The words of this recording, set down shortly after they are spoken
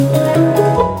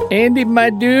Andy, my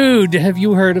dude, have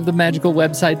you heard of the magical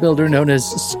website builder known as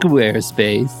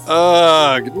Squarespace?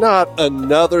 Ugh, not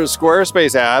another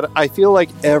Squarespace ad. I feel like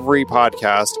every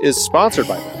podcast is sponsored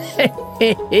by them.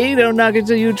 Hey, don't knock it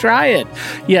till you try it.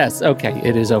 Yes, okay,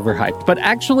 it is overhyped, but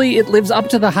actually it lives up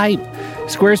to the hype.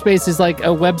 Squarespace is like a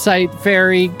website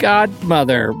fairy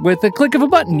godmother. With a click of a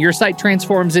button, your site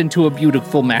transforms into a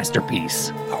beautiful masterpiece.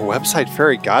 A website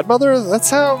fairy godmother? That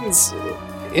sounds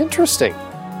interesting.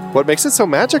 What makes it so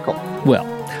magical? Well,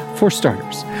 for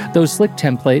starters, those slick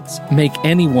templates make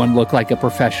anyone look like a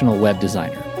professional web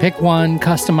designer. Pick one,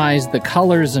 customize the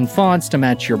colors and fonts to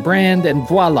match your brand, and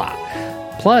voila.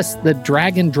 Plus, the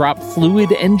drag and drop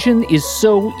fluid engine is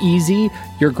so easy,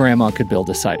 your grandma could build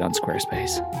a site on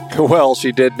Squarespace. Well,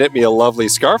 she did knit me a lovely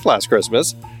scarf last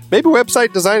Christmas. Maybe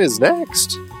website design is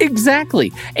next.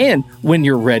 Exactly. And when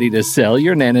you're ready to sell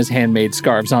your Nana's handmade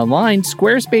scarves online,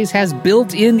 Squarespace has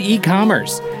built-in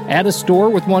e-commerce. Add a store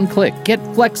with one click. Get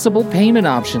flexible payment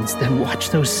options. Then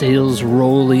watch those sales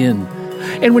roll in.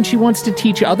 And when she wants to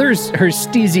teach others her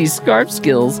steezy scarf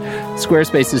skills,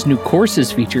 Squarespace's new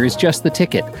courses feature is just the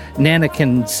ticket. Nana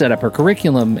can set up her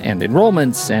curriculum and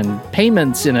enrollments and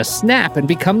payments in a snap and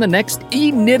become the next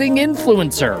e-knitting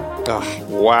influencer. Oh,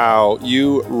 wow,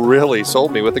 you really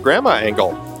sold me with the grandma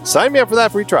angle. Sign me up for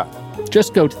that free trial.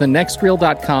 Just go to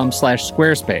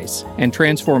thenextreel.com/Squarespace and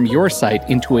transform your site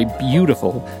into a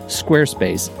beautiful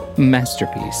Squarespace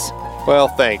masterpiece. Well,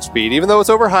 thanks, Pete. Even though it's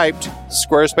overhyped,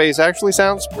 Squarespace actually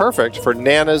sounds perfect for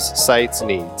Nana's site's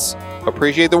needs.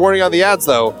 Appreciate the warning on the ads,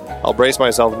 though. I'll brace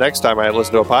myself next time I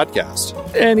listen to a podcast.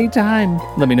 Anytime.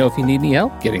 Let me know if you need any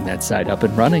help getting that site up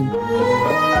and running.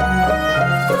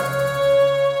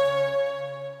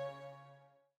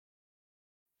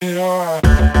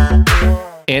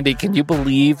 Andy, can you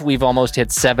believe we've almost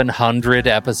hit 700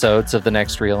 episodes of The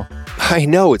Next Reel? I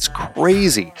know, it's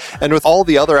crazy. And with all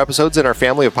the other episodes in our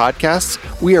family of podcasts,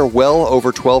 we are well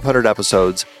over 1,200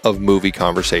 episodes of movie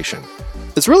conversation.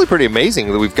 It's really pretty amazing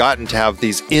that we've gotten to have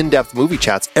these in-depth movie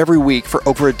chats every week for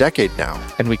over a decade now.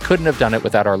 And we couldn't have done it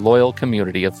without our loyal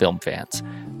community of film fans.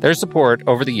 Their support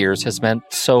over the years has meant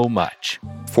so much.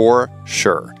 For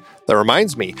sure. That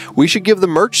reminds me, we should give the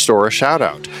merch store a shout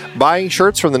out. Buying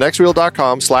shirts from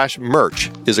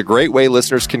thenextreel.com/merch is a great way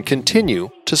listeners can continue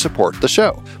to support the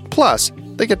show. Plus,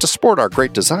 they get to sport our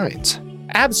great designs.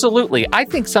 Absolutely. I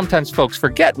think sometimes folks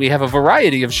forget we have a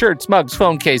variety of shirts, mugs,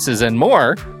 phone cases, and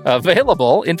more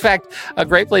available. In fact, a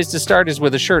great place to start is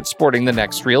with a shirt sporting the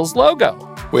Next Reel's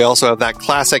logo. We also have that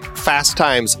classic Fast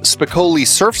Times Spicoli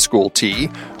Surf School tee,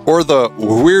 or the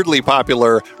weirdly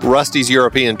popular Rusty's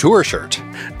European Tour shirt.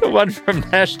 The one from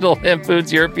National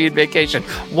Lampoon's European Vacation.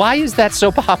 Why is that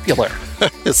so popular?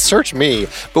 Search me,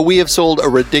 but we have sold a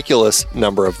ridiculous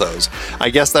number of those.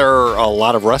 I guess there are a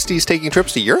lot of Rustys taking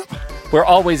trips to Europe? We're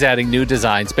always adding new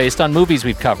designs based on movies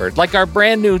we've covered, like our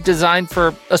brand new design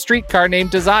for a streetcar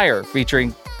named Desire,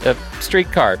 featuring a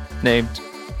streetcar named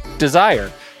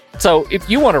Desire. So if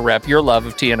you want to rep your love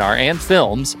of TNR and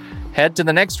films, head to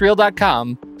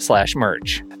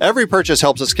thenextreel.com/merch. Every purchase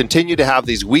helps us continue to have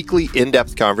these weekly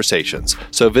in-depth conversations.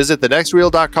 So visit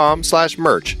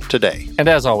thenextreel.com/merch today. And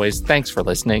as always, thanks for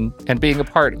listening and being a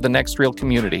part of the Next Reel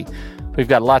community. We've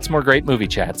got lots more great movie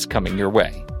chats coming your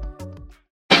way.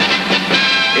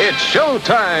 It's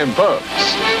showtime,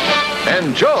 folks.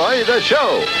 Enjoy the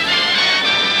show.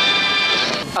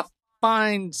 A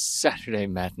fine Saturday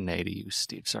matinee to you,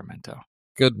 Steve Sarmento.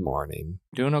 Good morning.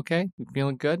 Doing okay? You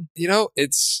feeling good? You know,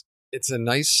 it's a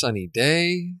nice sunny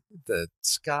day. The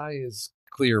sky is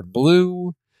clear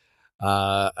blue.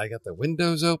 I got the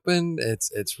windows open.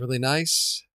 It's really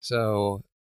nice. So,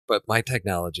 but my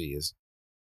technology is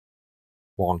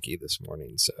wonky this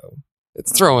morning, so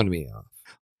it's throwing me off.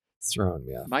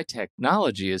 My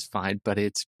technology is fine, but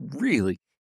it's really,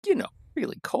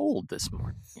 really cold this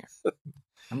morning here.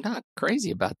 I'm not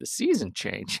crazy about the season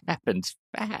change. It happens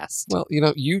fast. Well,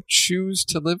 you choose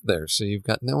to live there, so you've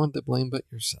got no one to blame but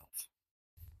yourself.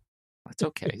 It's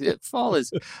okay. Fall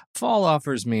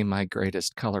offers me my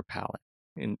greatest color palette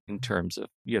in terms of,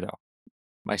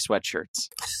 my sweatshirts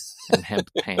and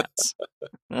hemp pants.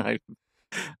 I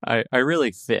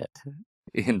really fit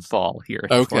in fall here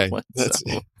in Portland.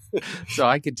 So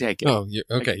I could take it. Oh,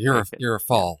 you're a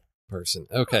fall person.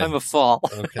 Okay. I'm a fall.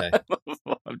 Okay.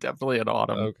 I'm definitely an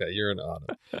autumn. Okay, you're an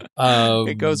autumn.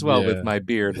 It goes well with my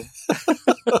beard.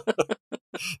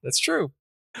 That's true.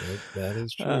 That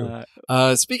is true.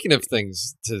 Speaking of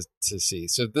things to see,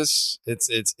 so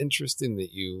it's interesting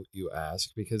that you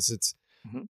ask, because it's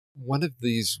one of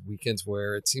these weekends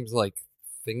where it seems like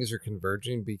things are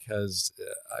converging, because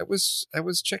I was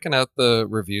checking out the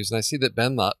reviews and I see that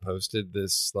Ben Lott posted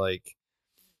this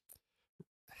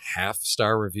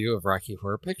half-star review of Rocky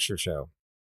Horror Picture Show.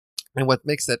 And what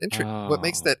makes that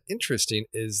interesting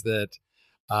is that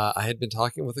I had been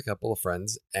talking with a couple of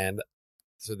friends, and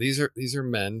so these are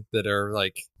men that are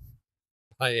like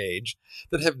my age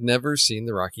that have never seen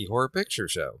the Rocky Horror Picture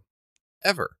Show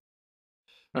ever.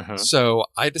 Uh-huh. So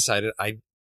I decided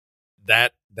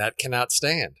that cannot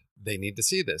stand. They need to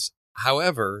see this.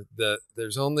 However,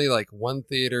 there's only like one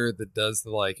theater that does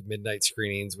the like midnight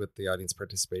screenings with the audience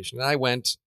participation. And I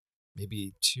went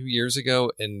maybe 2 years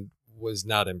ago and was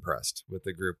not impressed with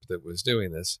the group that was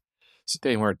doing this. So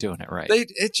they weren't doing it right.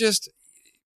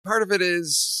 Part of it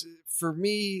is, for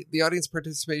me, the audience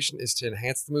participation is to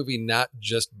enhance the movie, not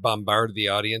just bombard the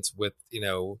audience with,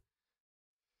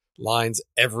 lines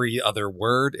every other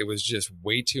word. It was just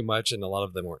way too much, and a lot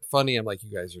of them weren't funny. I'm like,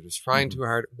 you guys are just trying too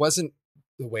hard. It wasn't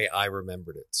the way I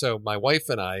remembered it. So my wife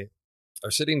and I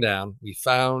are sitting down. We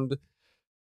found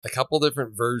a couple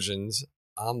different versions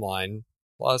online.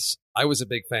 Plus, I was a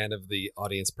big fan of the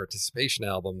audience participation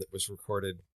album that was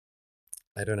recorded,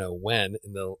 I don't know when,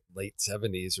 in the late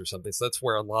 70s or something. So that's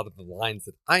where a lot of the lines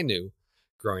that I knew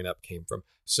growing up came from.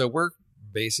 So we're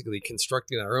basically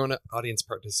constructing our own audience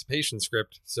participation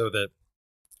script so that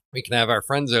we can have our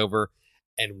friends over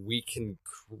and we can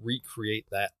recreate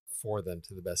that for them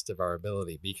to the best of our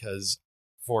ability. Because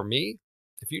for me,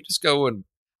 if you just go and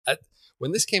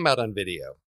when this came out on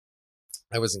video,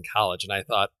 I was in college and I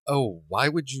thought, oh, why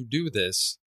would you do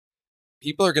this?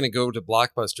 People are going to go to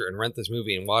Blockbuster and rent this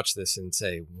movie and watch this and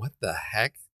say, what the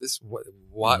heck?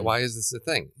 Why is this a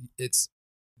thing? It's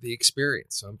the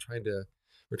experience. So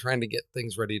we're trying to get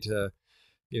things ready to,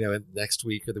 next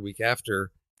week or the week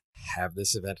after, have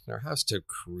this event in our house to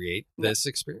create this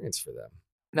experience for them.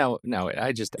 No,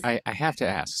 I have to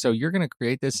ask. So you're going to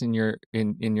create this in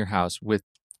your house with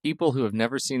people who have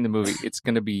never seen the movie. It's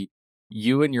going to be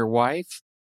you and your wife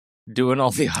doing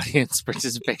all the audience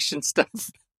participation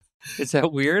stuff. Is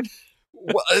that weird?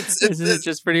 Well, Isn't it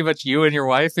just pretty much you and your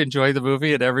wife enjoy the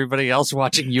movie and everybody else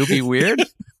watching you be weird?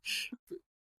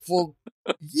 Well,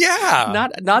 yeah.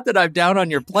 Not that I'm down on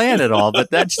your plan at all,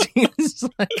 but that seems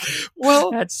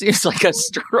like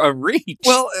a reach.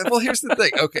 Well, here's the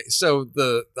thing. Okay, so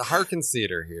the Harkins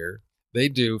Theater here, they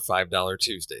do $5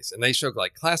 Tuesdays, and they show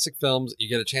like classic films. You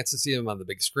get a chance to see them on the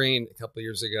big screen. A couple of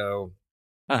years ago,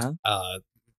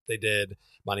 they did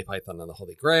Monty Python and the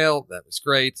Holy Grail. That was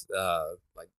great.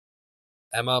 Like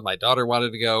Emma, my daughter,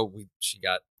 wanted to go. She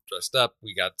got dressed up.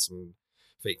 We got some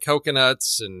fake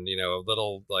coconuts and, a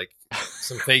little like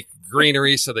some fake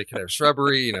greenery so they could have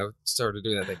shrubbery, started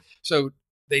doing that thing. So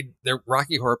their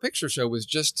Rocky Horror Picture Show was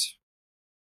just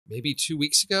maybe 2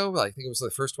 weeks ago. I think it was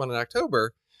the first one in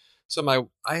October. So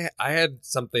I had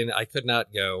something I could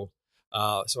not go.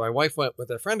 So my wife went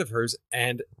with a friend of hers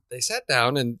and they sat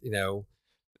down and,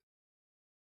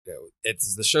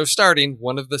 it's the show starting.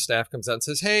 One of the staff comes out and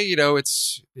says, hey,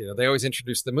 it's, they always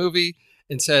introduce the movie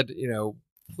and said,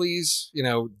 please,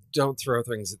 don't throw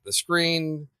things at the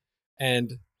screen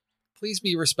and please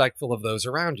be respectful of those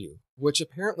around you, which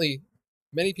apparently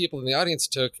many people in the audience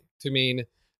took to mean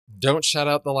don't shout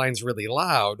out the lines really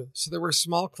loud. So there were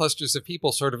small clusters of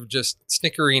people sort of just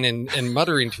snickering and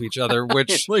muttering to each other,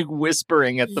 which like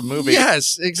whispering at the movie.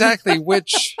 Yes, exactly.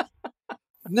 Which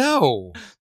no.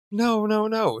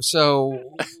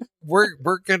 So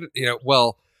we're going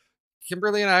to,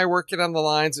 Kimberly and I are working on the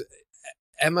lines.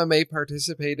 Emma may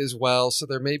participate as well, so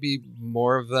there may be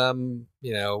more of them,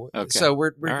 Okay. So we're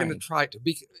going to try to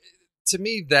be. To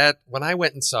me, that when I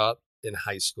went and saw it in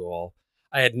high school,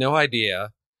 I had no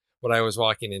idea what I was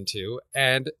walking into,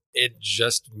 and it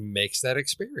just makes that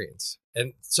experience.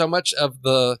 And so much of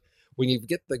when you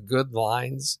get the good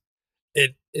lines,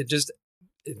 it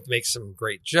makes some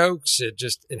great jokes. It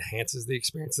just enhances the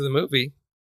experience of the movie.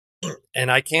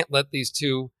 And I can't let these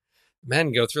two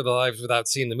men go through their lives without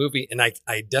seeing the movie. And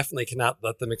I definitely cannot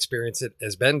let them experience it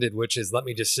as Ben did, which is let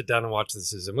me just sit down and watch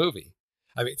this as a movie.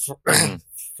 I mean,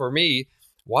 for me,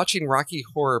 watching Rocky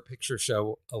Horror Picture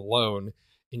Show alone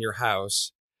in your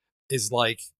house is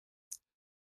like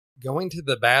going to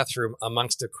the bathroom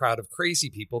amongst a crowd of crazy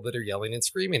people that are yelling and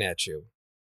screaming at you.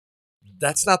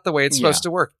 That's not the way it's supposed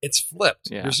to work. It's flipped.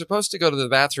 Yeah. You're supposed to go to the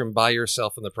bathroom by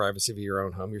yourself in the privacy of your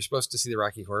own home. You're supposed to see the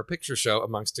Rocky Horror Picture Show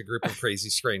amongst a group of crazy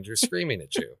strangers screaming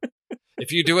at you.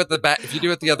 If you do it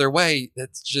the other way,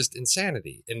 that's just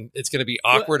insanity, and it's going to be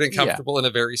awkward and comfortable and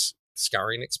a very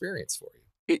scarring experience for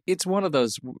you. It's one of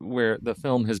those where the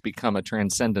film has become a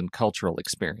transcendent cultural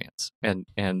experience, and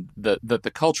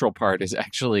the cultural part is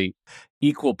actually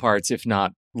equal parts, if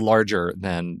not larger,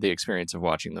 than the experience of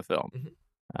watching the film. Mm-hmm.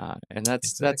 And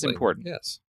that's important.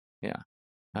 Yes. Yeah.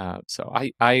 So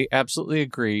I absolutely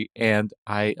agree, and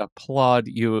I applaud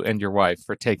you and your wife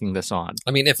for taking this on.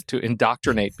 I mean, to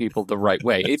indoctrinate people the right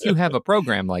way. If you have a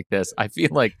program like this, I feel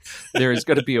like there is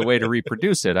going to be a way to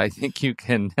reproduce it. I think you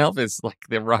can help. It's like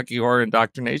the Rocky Horror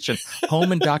Indoctrination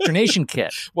Home Indoctrination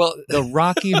Kit. Well, the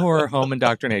Rocky Horror Home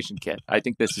Indoctrination Kit. I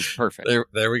think this is perfect.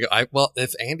 There we go. Well,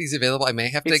 if Andy's available, I may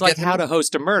have to it's get like him. how to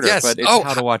host a murder, Yes. but it's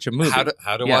how to watch a movie. How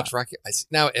to watch Rocky.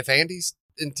 Now, if Andy's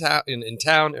in town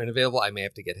and available, I may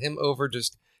have to get him over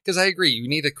just because I agree. You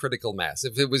need a critical mass.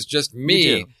 If it was just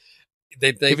me,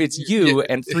 if it's you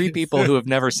and 3 people who have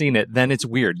never seen it, then it's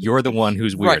weird. You're the one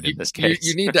who's weird in this case.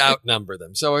 You need to outnumber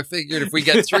them. So I figured if we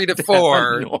get 3 to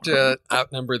 4 to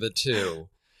outnumber the 2,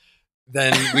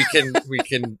 then we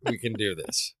can do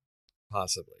this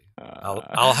possibly.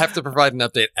 I'll have to provide an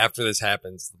update after this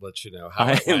happens to let you know how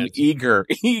I am eager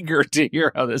to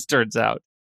hear how this turns out.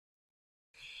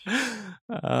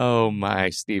 Oh my,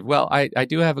 Steve. Well, I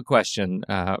do have a question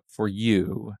for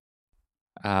you,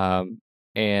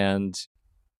 and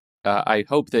I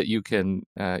hope that you can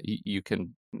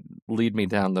lead me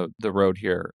down the road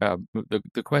here.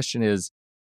 The question is,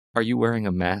 are you wearing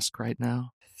a mask right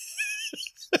now?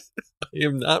 I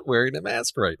am not wearing a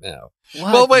mask right now.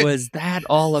 What was that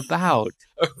all about?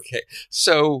 Okay,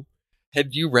 so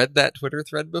had you read that Twitter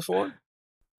thread before?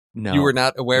 No. You were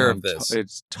not aware of this.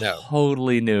 It's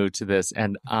totally new to this,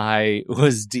 and I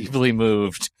was deeply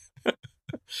moved.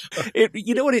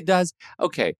 You know what it does?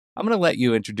 Okay, I'm going to let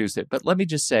you introduce it, but let me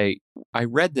just say, I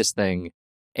read this thing,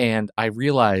 and I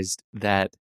realized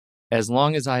that as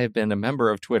long as I have been a member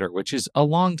of Twitter, which is a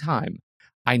long time,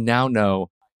 I now know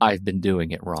I've been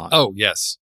doing it wrong. Oh,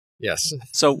 yes. Yes.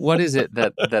 So what is it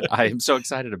that I am so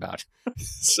excited about?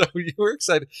 So you were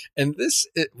excited. And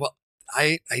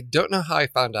I don't know how I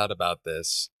found out about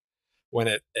this when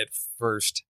it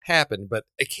first happened, but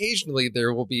occasionally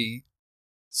there will be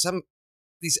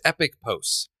these epic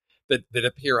posts that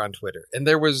appear on Twitter. And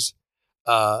there was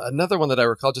another one that I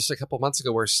recall just a couple months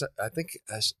ago where I think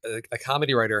a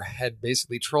comedy writer had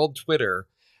basically trolled Twitter.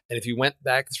 And if you went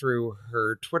back through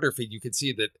her Twitter feed, you could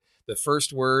see that the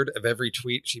first word of every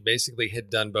tweet, she basically had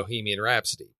done Bohemian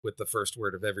Rhapsody with the first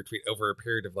word of every tweet over a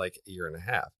period of like a year and a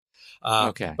half.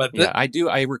 Okay. But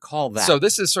I recall that. So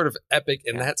this is sort of epic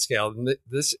in that scale. And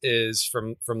this is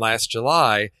from last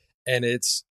July, and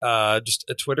it's just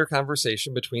a Twitter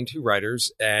conversation between 2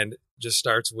 writers, and just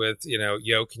starts with,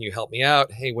 yo, can you help me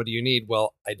out? Hey, what do you need?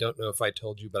 Well, I don't know if I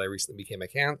told you, but I recently became a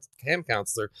camp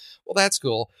counselor. Well, that's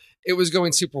cool. It was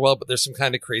going super well, but there's some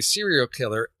kind of crazy serial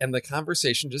killer. And the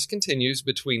conversation just continues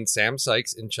between Sam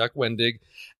Sykes and Chuck Wendig.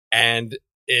 And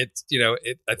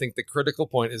I think the critical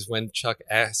point is when Chuck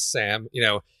asks Sam,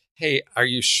 hey, are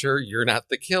you sure you're not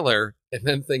the killer? And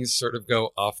then things sort of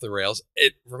go off the rails.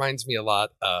 It reminds me a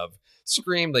lot of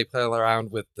Scream. They play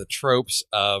around with the tropes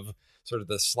of sort of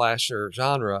the slasher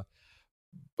genre.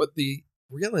 But the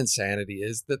real insanity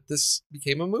is that this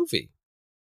became a movie.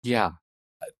 Yeah.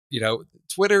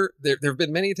 Twitter, there have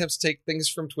been many attempts to take things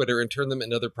from Twitter and turn them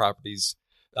into other properties.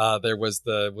 There was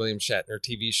the William Shatner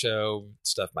TV show,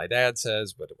 Stuff My Dad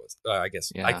Says, but it was, I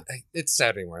guess, it's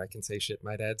Saturday morning. I can say shit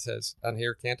my dad says on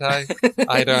here, can't I?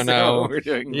 I don't know. We're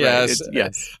doing yes.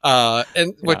 Right.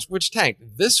 Yes. Which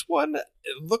tanked. This one,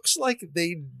 it looks like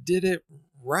they did it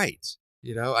right.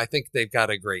 I think they've got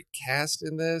a great cast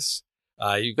in this.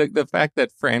 The fact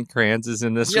that Fran Kranz is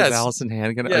in this with Allison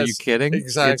Hannigan, are you kidding?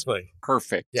 Exactly. It's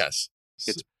perfect. Yes.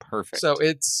 It's perfect. So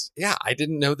I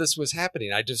didn't know this was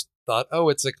happening. I just thought,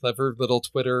 it's a clever little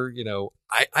Twitter,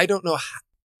 I don't know.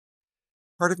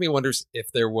 Part of me wonders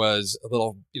if there was a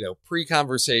little,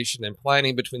 pre-conversation and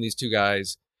planning between these 2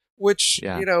 guys, which,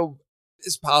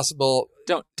 is possible.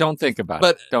 Don't think about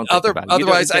it. But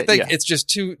otherwise, I think it's just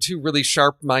two really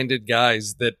sharp-minded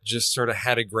guys that just sort of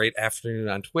had a great afternoon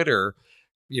on Twitter,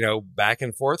 back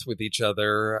and forth with each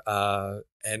other.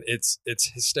 And it's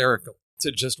hysterical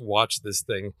to just watch this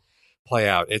thing play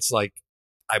out. It's like,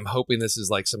 I'm hoping this is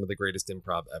like some of the greatest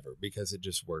improv ever because it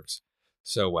just works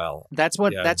so well. That's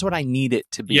what I need it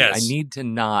to be. Yes. I need to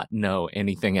not know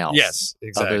anything else. Yes,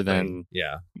 exactly. Other than,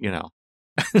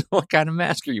 what kind of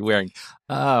mask are you wearing?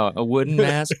 Oh, a wooden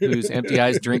mask whose empty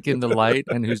eyes drink in the light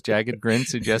and whose jagged grin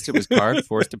suggests it was carved,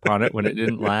 forced upon it when it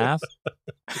didn't laugh.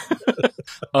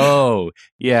 Oh,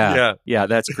 yeah,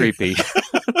 that's creepy.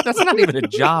 That's not even a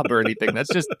job or anything. That's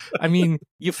just,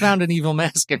 you found an evil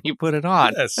mask and you put it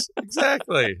on. Yes,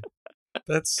 exactly.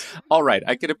 That's all right.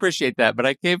 I can appreciate that, but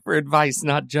I came for advice,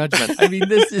 not judgment.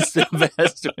 This is the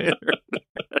best way.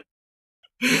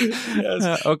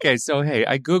 Yes. Okay, so hey,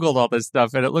 I Googled all this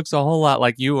stuff and it looks a whole lot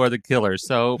like you are the killer.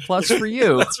 So plus for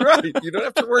you. That's right. You don't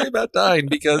have to worry about dying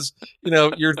because,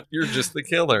 you're just the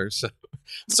killer. So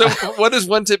what does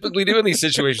one typically do in these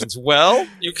situations? Well,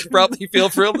 you can probably feel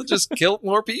thrilled to just kill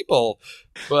more people.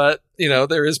 But,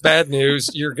 there is bad news.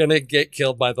 You're going to get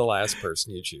killed by the last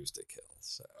person you choose to kill.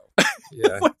 So,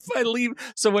 yeah. What if I leave?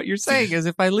 So what you're saying is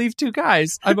if I leave two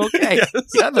guys, I'm okay. Yes.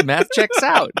 Yeah, the math checks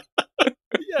out.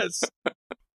 Yes.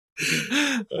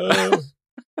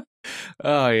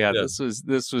 Oh yeah, Yes.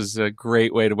 this was a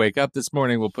great way to wake up this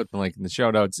morning. We'll put the link in the show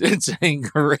notes. It's a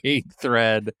great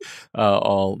thread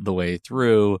all the way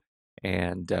through,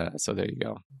 and so there you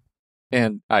go.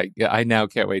 And I now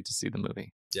can't wait to see the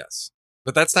movie. Yes.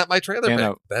 But that's not my trailer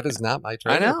pick. That is not my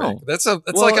trailer I know.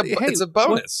 pick. It's a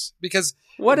bonus because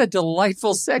what a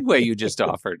delightful segue you just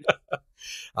offered.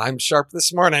 I'm sharp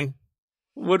this morning.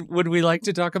 Would we like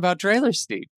to talk about trailers,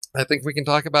 Steve? I think we can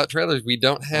talk about trailers. We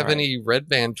don't have All right. any Red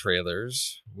Band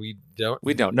trailers. We don't.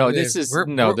 No, this is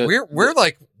we're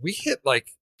like we hit like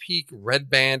peak Red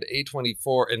Band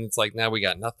A24, and it's like now we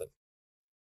got nothing.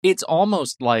 It's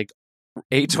almost like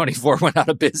A24 went out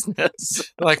of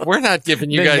business. Like we're not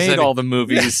giving you they guys made all the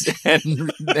movies, and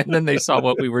then they saw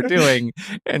what we were doing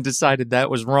and decided that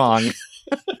was wrong.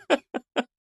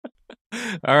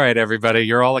 All right, everybody,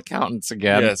 you're all accountants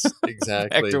again. Yes,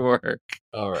 exactly. Back to work.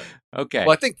 All right. Okay.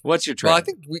 Well, I think what's your trailer?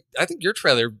 Well, I think your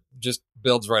trailer just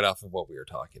builds right off of what we were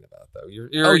talking about, though.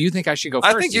 You think I should go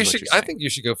first? I think you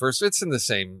should go first. It's in the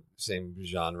same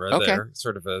genre there.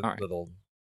 Sort of a little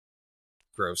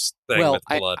gross thing with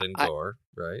blood and gore,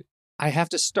 right? I have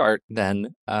to start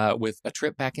then with a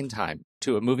trip back in time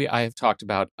to a movie I have talked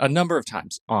about a number of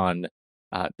times on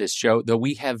this show, though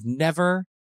we have never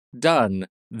done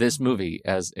this movie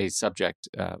as a subject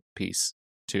piece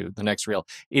to the next reel.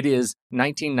 It is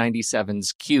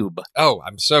 1997's Cube. Oh,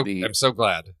 I'm so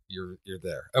glad you're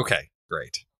there. Okay,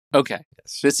 great. Okay.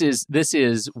 Yes. This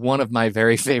is one of my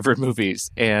very favorite movies,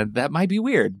 and that might be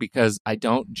weird because I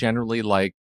don't generally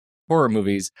like horror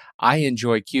movies. I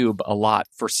enjoy Cube a lot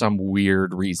for some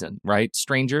weird reason, right?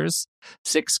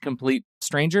 6 complete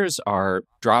strangers are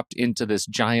dropped into this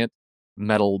giant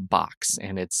metal box,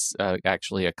 and it's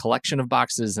actually a collection of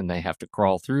boxes, and they have to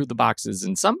crawl through the boxes.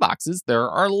 In some boxes there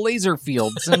are laser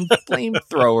fields and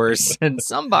flamethrowers, and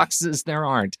some boxes there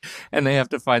aren't, and they have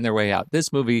to find their way out.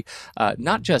 This movie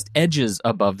not just edges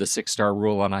above the 6-star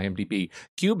rule on IMDb.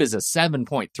 Cube is a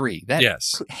 7.3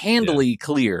 that handily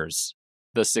clears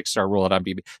the 6-star rule at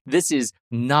IMDb. This is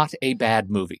not a bad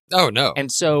movie. Oh no. And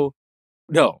so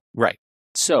no, right.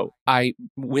 So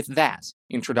with that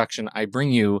introduction, I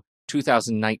bring you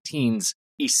 2019's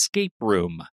Escape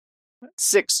Room.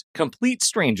 6 complete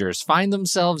strangers find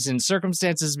themselves in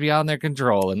circumstances beyond their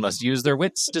control and must use their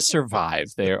wits to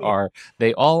survive.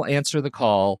 They all answer the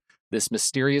call, this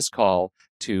mysterious call,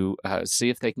 to see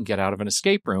if they can get out of an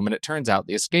escape room. And it turns out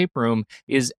the escape room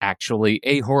is actually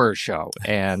a horror show,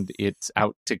 and it's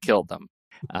out to kill them.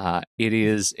 It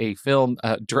is a film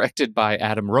directed by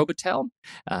Adam Robitel.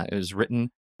 It was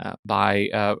written by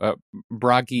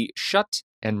Bragi Schutt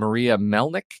and Maria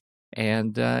Melnick,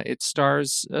 and it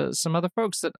stars some other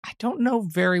folks that I don't know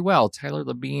very well. Tyler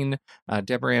Labine,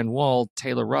 Deborah Ann Woll,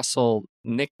 Taylor Russell,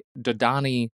 Nick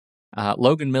Dodani,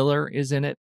 Logan Miller is in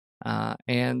it.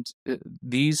 And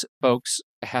these folks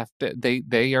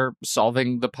they are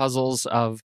solving the puzzles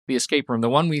of the escape room. The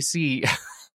one we see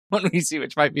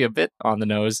which might be a bit on the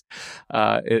nose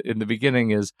in the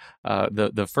beginning, is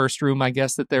the first room, I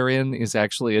guess, that they're in is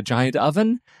actually a giant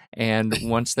oven. And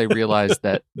once they realize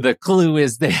that the clue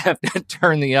is they have to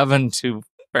turn the oven to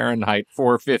Fahrenheit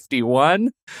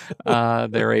 451,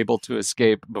 they're able to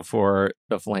escape before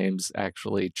the flames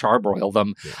actually charbroil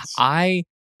them. Yes.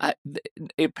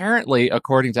 Apparently,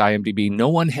 according to IMDb, no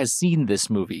one has seen this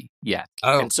movie yet.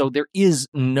 Oh. And so there is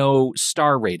no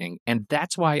star rating. And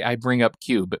that's why I bring up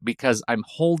Cube, because I'm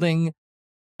holding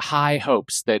high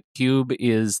hopes that Cube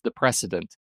is the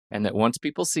precedent, and that once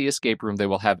people see Escape Room, they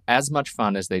will have as much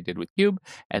fun as they did with Cube,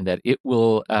 and that it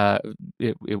will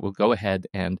go ahead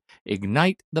and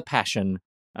ignite the passion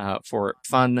for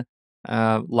fun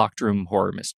locked room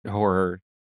horror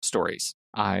stories.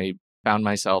 I found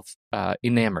myself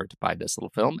enamored by this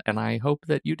little film, and I hope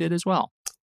that you did as well.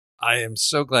 I am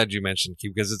so glad you mentioned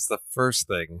Cube, because it's the first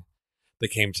thing that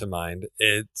came to mind.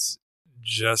 It's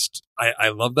just, I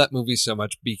love that movie so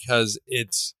much because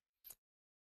it's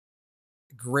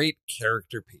a great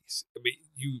character piece. I mean,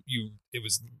 it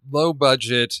was low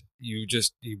budget. You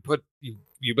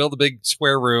build a big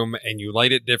square room and you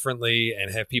light it differently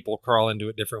and have people crawl into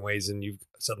it different ways, and you've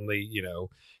suddenly,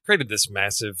 created this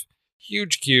massive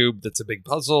huge cube that's a big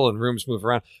puzzle and rooms move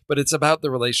around, but it's about the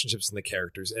relationships and the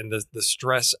characters and the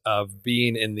stress of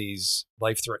being in these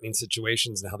life-threatening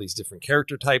situations and how these different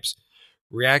character types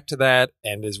react to that.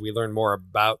 And as we learn more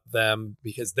about them,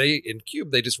 because in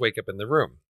Cube, they just wake up in the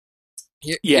room.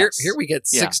 Here we get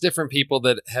six different people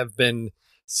that have been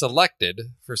selected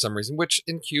for some reason, which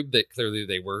in Cube, clearly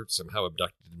they were somehow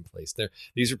abducted and placed there.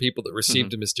 These are people that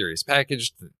received a mysterious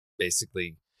package that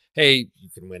basically, hey, you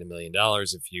can win $1 million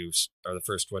if you are the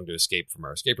first one to escape from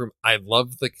our escape room. I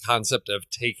love the concept of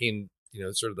taking,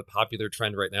 sort of the popular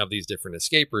trend right now of these different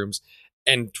escape rooms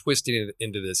and twisting it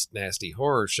into this nasty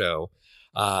horror show.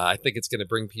 I think it's going to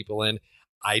bring people in.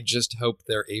 I just hope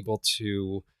they're able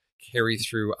to carry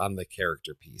through on the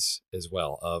character piece as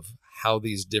well, of how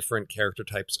these different character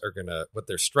types are what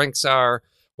their strengths are,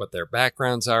 what their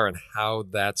backgrounds are, and how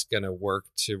that's going to work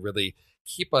to really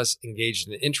keep us engaged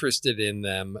and interested in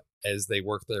them as they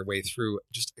work their way through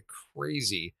just a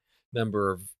crazy number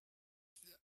of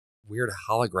weird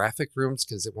holographic rooms.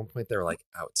 Because at one point they were like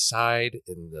outside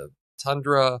in the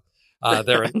tundra.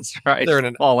 That's right.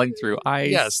 They're falling through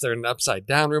ice. Yes, they're in an upside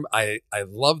down room. I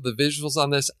love the visuals on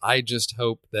this. I just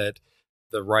hope that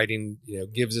the writing,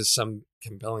 gives us some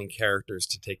compelling characters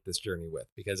to take this journey with,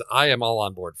 because I am all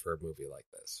on board for a movie like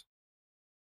this.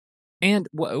 And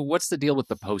what's the deal with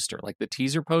the poster? Like, the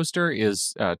teaser poster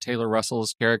is Taylor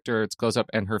Russell's character. It's close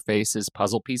up, and her face is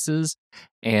puzzle pieces,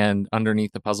 and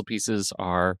underneath the puzzle pieces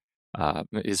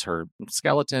is her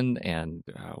skeleton. And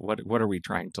what are we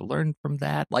trying to learn from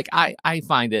that? Like, I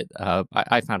find it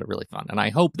I found it really fun, and I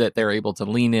hope that they're able to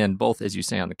lean in, both, as you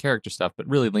say, on the character stuff, but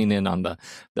really lean in on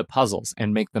the puzzles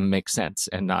and make them make sense,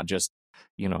 and not just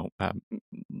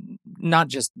not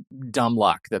just dumb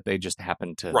luck that they just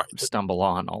happen to stumble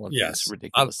on all of these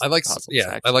ridiculous puzzles.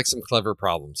 I like some clever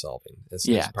problem solving.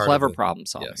 Clever problem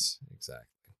solving. Yes, exactly.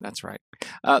 That's right.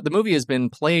 The movie has been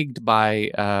plagued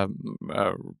by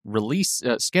release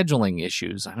scheduling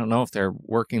issues. I don't know if they're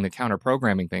working the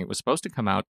counter-programming thing. It was supposed to come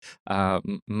out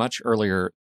much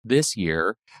earlier this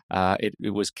year.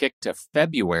 It was kicked to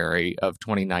February of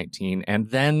 2019, and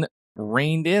then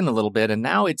reined in a little bit, and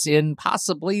now it's in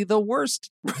possibly the worst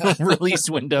release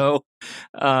window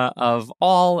of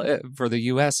all, for the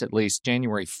U.S. at least,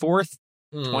 January 4th,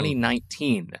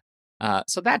 2019.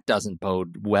 So that doesn't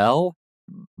bode well.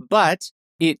 But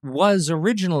it was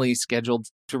originally scheduled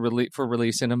for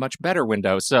release in a much better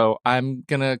window. So I'm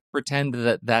going to pretend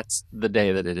that that's the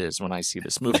day that it is when I see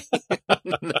this movie.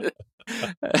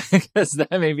 Because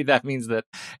maybe that means that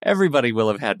everybody will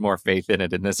have had more faith in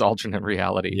it in this alternate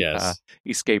reality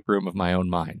escape room of my own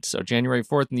mind. So January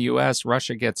 4th in the U.S.,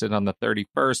 Russia gets it on the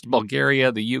 31st,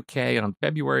 Bulgaria, the U.K. on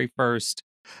February 1st,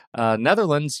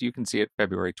 Netherlands, you can see it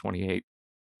February 28th,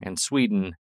 and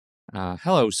Sweden,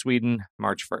 hello, Sweden,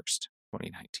 March 1st,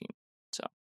 2019. So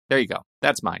there you go.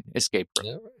 That's mine. Escape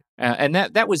room. And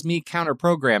that was me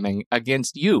counter-programming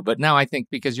against you. But now I think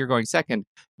because you're going second,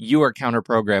 you are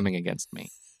counter-programming against me.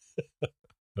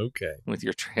 Okay. With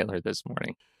your trailer this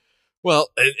morning. Well,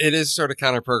 it is sort of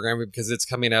counter-programming because it's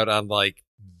coming out on like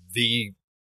the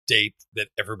date that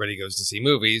everybody goes to see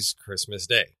movies, Christmas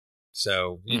Day.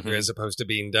 So as opposed to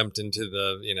being dumped into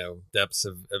the, depths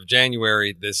of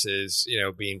January, this is,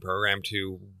 being programmed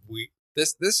to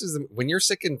this is when you're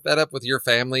sick and fed up with your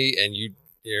family and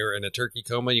you're in a turkey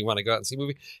coma, you want to go out and see a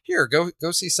movie. Here, go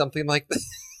see something like this.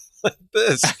 Like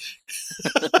this.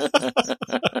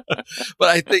 But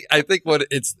I think what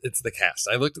it's the cast.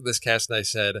 I looked at this cast and I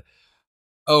said,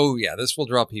 oh yeah, this will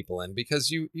draw people in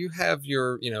because you have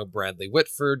your, Bradley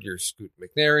Whitford, your Scoot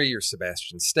McNairy, your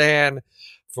Sebastian Stan.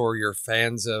 For your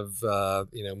fans of,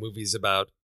 movies about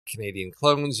Canadian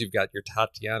clones, you've got your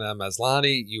Tatiana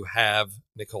Maslany, you have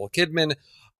Nicole Kidman,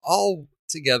 all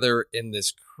together in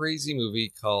this crazy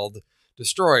movie called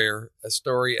Destroyer, a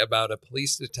story about a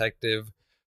police detective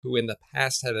who in the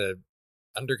past had an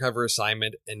undercover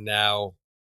assignment, and now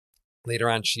later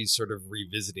on she's sort of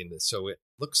revisiting this. So it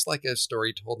looks like a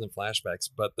story told in flashbacks,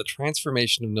 but the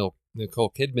transformation of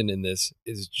Nicole Kidman in this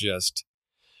is just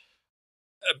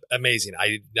amazing. I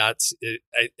did not.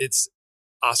 It's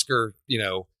Oscar,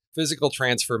 physical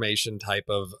transformation type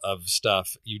of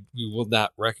stuff. You will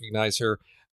not recognize her.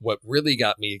 What really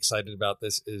got me excited about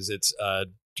this is it's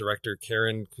director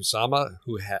Karen Kusama,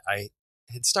 who I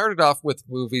had started off with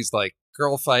movies like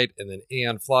Girl Fight and then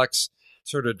Aeon Flux,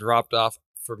 sort of dropped off.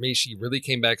 For me, she really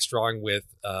came back strong with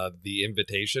The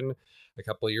Invitation a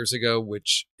couple of years ago,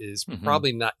 which is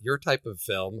probably not your type of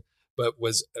film, but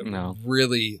was a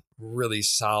really, really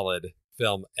solid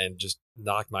film and just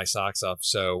knocked my socks off.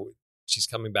 So she's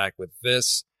coming back with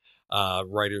this.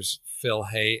 writers Phil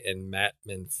Hay and Matt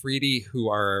Manfredi, who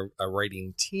are a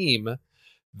writing team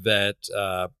that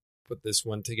put this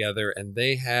one together, and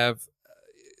they have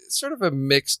sort of a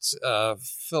mixed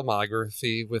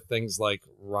filmography with things like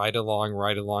Ride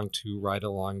Along 2, Ride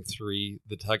Along 3,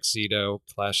 The Tuxedo,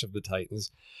 Clash of the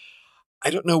Titans. I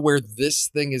don't know where this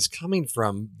thing is coming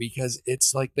from, because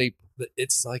it's like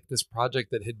this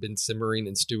project that had been simmering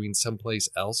and stewing someplace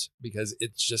else, because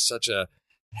it's just such a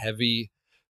heavy,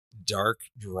 dark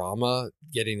drama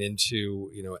getting into,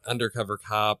 undercover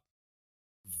cop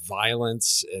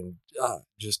violence and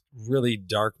just really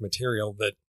dark material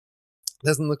that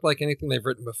doesn't look like anything they've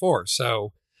written before.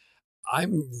 So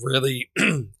I'm really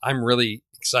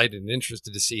excited and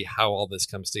interested to see how all this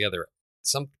comes together.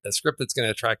 A script that's going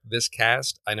to attract this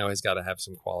cast, I know, has got to have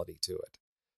some quality to it.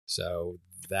 So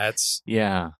that's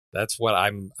what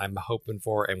I'm hoping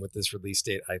for. And with this release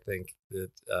date, I think that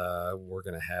we're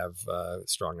going to have a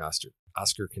strong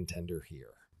Oscar contender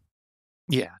here.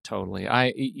 Yeah, totally.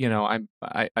 I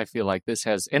feel like this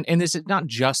has, and this is not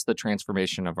just the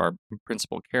transformation of our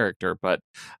principal character, but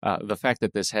the fact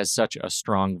that this has such a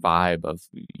strong vibe of,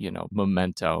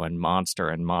 Memento and Monster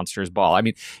and Monsters Ball. I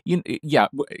mean,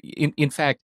 in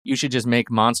fact, you should just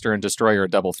make Monster and Destroyer a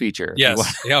double feature.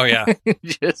 Yes. Oh yeah.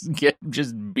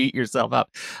 just beat yourself up.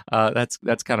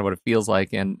 That's kind of what it feels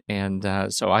like, and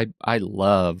so I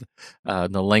love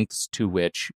the lengths to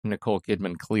which Nicole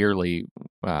Kidman clearly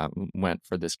went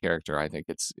for this character. I think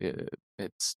it's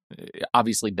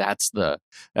obviously that's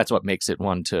what makes it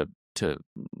one to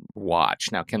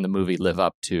watch. Now, can the movie live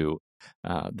up to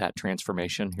that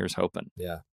transformation? Here's hoping.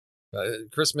 Yeah.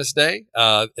 Christmas Day,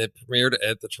 it premiered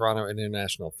at the Toronto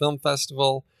International Film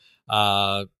Festival,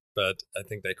 but I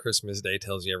think that Christmas Day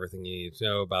tells you everything you need to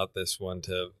know about this one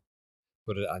to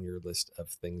put it on your list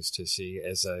of things to see.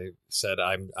 As I said,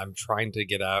 I'm trying to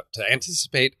get out to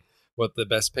anticipate what the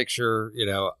Best Picture,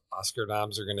 Oscar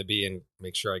noms are going to be, and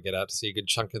make sure I get out to see a good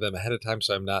chunk of them ahead of time,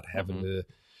 so I'm not having to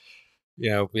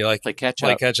be like play catch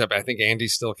up. I think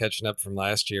Andy's still catching up from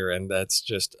last year, and that's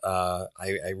just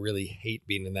I really hate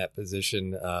being in that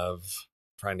position of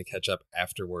trying to catch up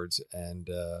afterwards. And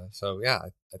so yeah,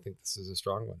 I think this is a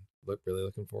strong one. Really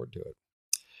looking forward to it.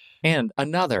 And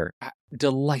another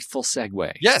delightful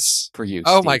segue. Yes. For you,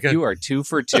 Oh Steve. my God. You are 2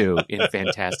 for 2 in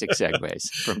fantastic segues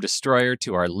from Destroyer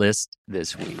to our list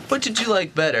this week. What did you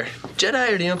like better,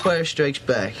 Jedi or The Empire Strikes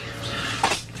Back?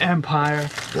 Empire.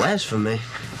 Blasphemy.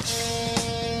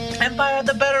 Empire had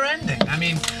the better ending. I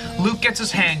mean, Luke gets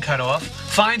his hand cut off,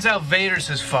 finds out Vader's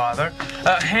his father,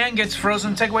 hand gets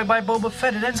frozen, taken away by Boba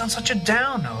Fett. It ends on such a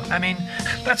down note. I mean,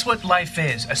 that's what life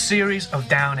is, a series of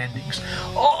down endings.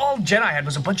 All Jedi had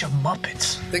was a bunch of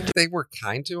Muppets. I think they were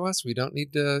kind to us. We don't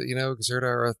need to, exert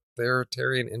our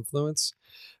authoritarian influence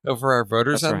over our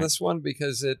voters on this one,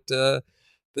 because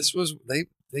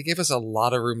they gave us a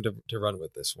lot of room to run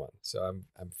with this one. So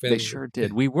I'm feeling. They sure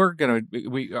did.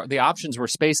 The options were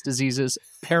space diseases,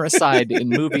 parasite in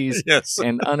movies, yes,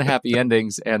 and unhappy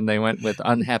endings, and they went with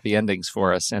unhappy endings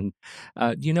for us. And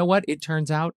you know what? It turns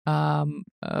out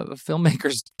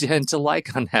filmmakers tend to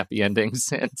like unhappy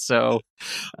endings, and so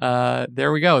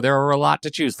there we go. There are a lot to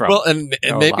choose from. Well, and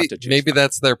maybe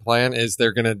that's their plan. Is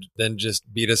they're going to then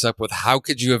just beat us up with, how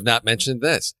could you have not mentioned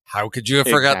this? How could you have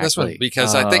forgotten this one?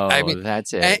 Because I mean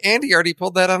that's it. Andy already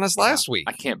pulled that on us last week.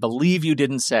 I can't believe you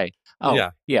didn't say.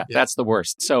 Oh, yeah, that's the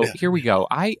worst. So here we go.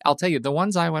 I'll tell you, the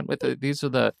ones I went with, these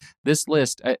are this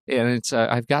list, and it's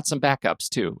I've got some backups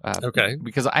too. Okay.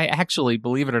 Because I actually,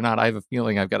 believe it or not, I have a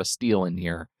feeling I've got a steal in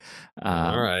here.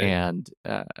 All right. And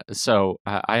so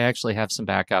I actually have some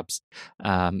backups.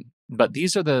 But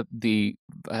these are the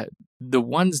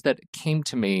ones that came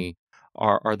to me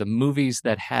are the movies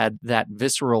that had that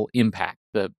visceral impact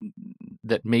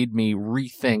that made me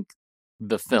rethink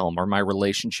the film or my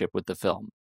relationship with the film.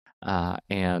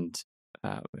 And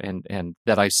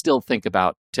that I still think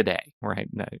about today, right?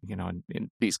 In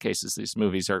these cases, these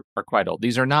movies are quite old.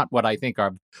 These are not what I think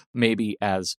are maybe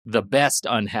as the best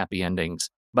unhappy endings,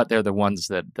 but they're the ones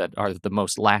that are the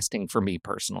most lasting for me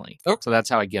personally. Oh. So that's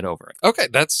how I get over it. Okay,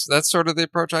 that's sort of the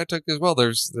approach I took as well.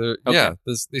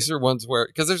 These are ones where,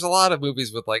 because there's a lot of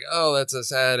movies with like, oh, that's a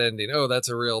sad ending, oh, that's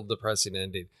a real depressing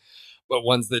ending, but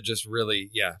ones that just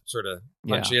really, sort of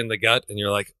punch you in the gut, and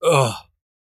you're like, oh.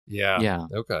 Yeah.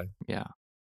 Okay. Yeah.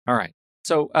 All right.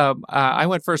 So I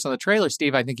went first on the trailer.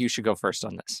 Steve, I think you should go first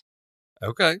on this.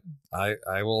 Okay.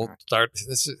 I will start.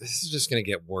 This is just going to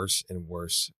get worse and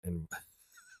worse. And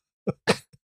I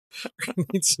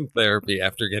need some therapy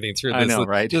after getting through this. I know,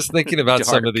 right? Just thinking about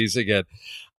some of these again.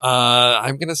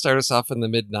 I'm going to start us off in the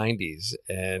mid-90s.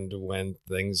 And when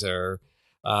things are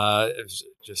It was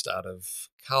just out of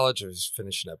college. I was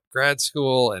finishing up grad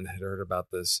school and had heard about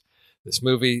this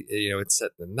movie. It's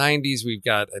set in the 90s. We've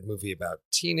got a movie about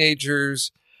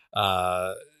teenagers.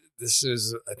 This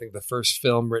is, I think, the first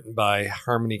film written by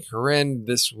Harmony Korine.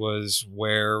 This was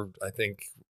where I think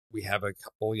we have a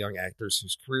couple young actors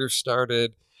whose careers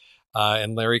started.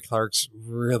 And Larry Clark's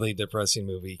really depressing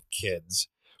movie, Kids,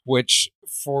 which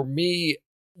for me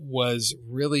was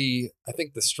really, I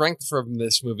think the strength from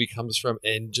this movie comes from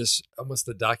in just almost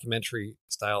the documentary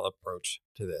style approach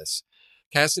to this.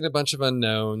 Casting a bunch of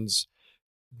unknowns,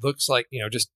 looks like,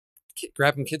 just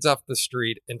grabbing kids off the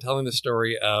street and telling the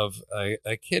story of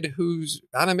a kid who's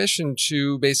on a mission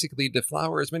to basically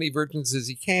deflower as many virgins as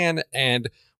he can. And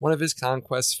one of his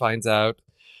conquests finds out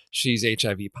she's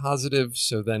HIV positive.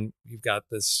 So then you've got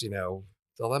this,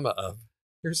 dilemma of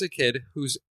here's a kid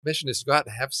whose mission is to go out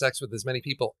and have sex with as many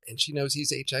people, and she knows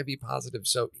he's HIV positive.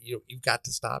 So you've got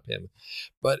to stop him.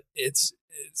 But it's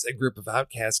a group of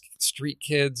outcast street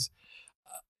kids.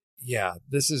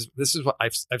 This is what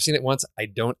I've seen it once. I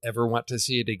don't ever want to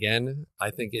see it again. I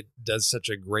think it does such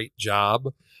a great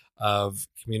job of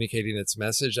communicating its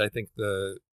message. I think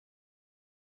this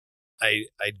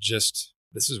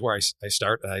is where I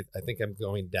start. I think I'm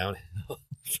going downhill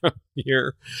from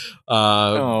here.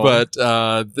 But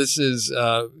this is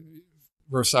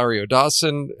Rosario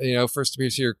Dawson, first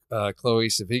appears here. Chloe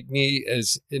Sevigny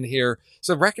is in here.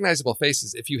 So recognizable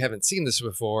faces if you haven't seen this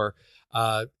before.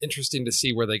 Interesting to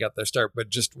see where they got their start, but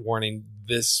just warning,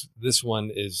 this one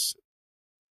is,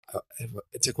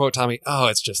 to quote Tommy,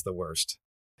 it's just the worst.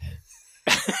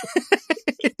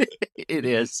 It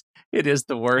is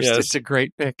the worst. Yes. It's a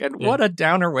great pick. And what a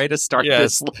downer way to start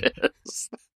this list.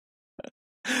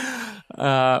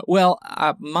 My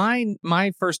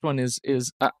first one is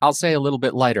I'll say a little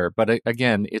bit lighter, but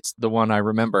again, it's the one I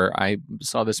remember. I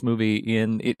saw this movie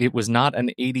it was not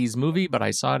an 80s movie, but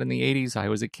I saw it in the 80s. I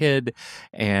was a kid,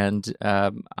 and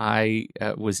I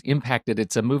was impacted.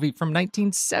 It's a movie from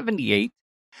 1978,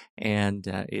 and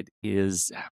it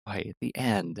is at the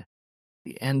end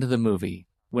of the movie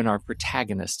when our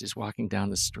protagonist is walking down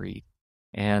the street,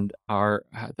 and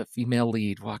the female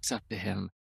lead walks up to him.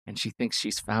 And she thinks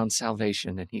she's found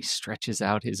salvation, and he stretches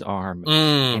out his arm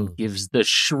and gives the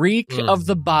shriek of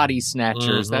the body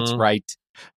snatchers. Mm-hmm. That's right.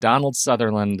 Donald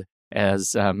Sutherland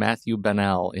as Matthew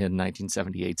Bennell in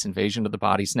 1978's Invasion of the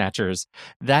Body Snatchers.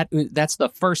 That's the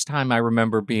first time I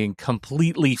remember being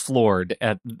completely floored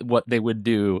at what they would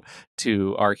do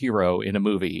to our hero in a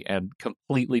movie, and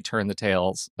completely turn the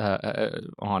tails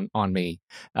on me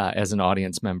as an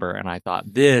audience member. And I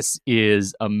thought, this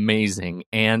is amazing,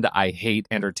 and I hate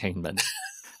entertainment.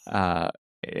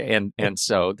 And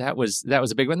so that was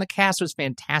a big one. The cast was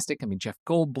fantastic. I mean, Jeff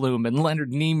Goldblum and Leonard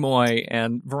Nimoy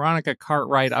and Veronica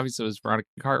Cartwright. Obviously, it was Veronica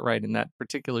Cartwright in that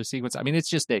particular sequence. I mean, it's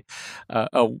just a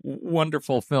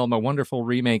wonderful film, a wonderful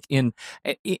remake.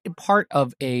 Part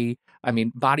of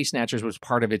Body Snatchers was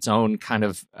part of its own kind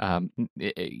of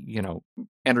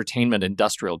entertainment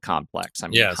industrial complex. I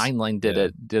mean, yes. Heinlein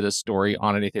did a story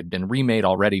on it. It had been remade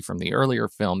already from the earlier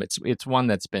film. It's one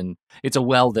it's a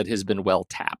well that has been well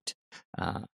tapped.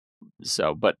 But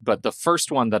the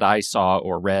first one that I saw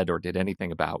or read or did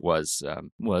anything about was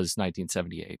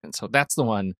 1978, and so that's the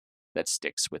one that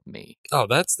sticks with me. Oh,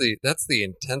 that's the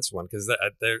intense one, because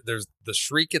there's the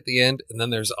shriek at the end, and then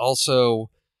there's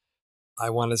also, I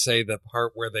want to say, the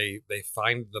part where they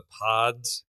find the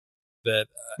pods that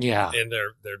and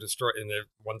they're destroyed, and they're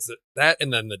ones that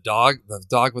and then the dog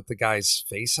with the guy's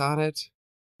face on it.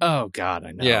 Oh God,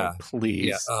 I know. Yeah,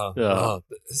 please. Yeah.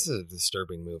 This is a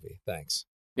disturbing movie. Thanks.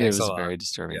 It was a very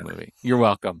disturbing movie. You're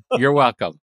welcome. You're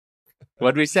welcome.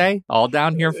 What'd we say? All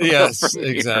down here. Yes,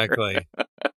 exactly.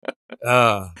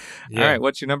 All right.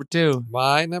 What's your number two?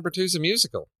 My number two is a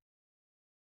musical.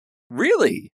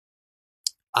 Really?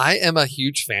 I am a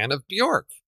huge fan of Bjork,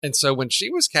 and so when she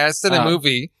was cast in a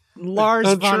movie,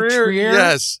 Lars von Trier,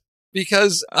 yes.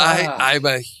 Because I'm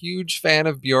a huge fan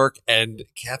of Bjork and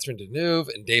Catherine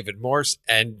Deneuve and David Morse,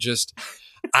 and just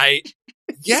she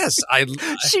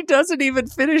doesn't even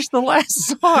finish the last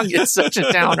song. It's such a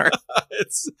downer.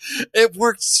 It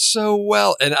worked so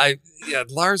well, and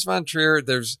Lars von Trier.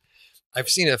 I've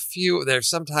seen a few. There's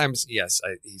sometimes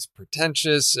he's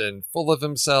pretentious and full of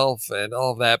himself and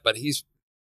all of that, but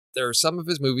there are some of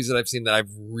his movies that I've seen that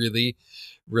I've really,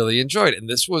 really enjoyed. And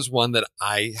this was one that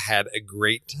I had a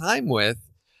great time with.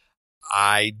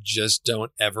 I just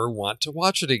don't ever want to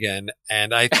watch it again.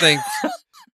 And I think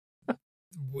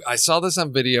I saw this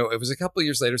on video. It was a couple of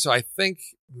years later. So I think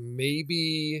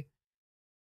maybe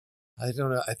I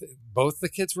don't know. I think both the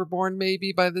kids were born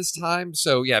maybe by this time.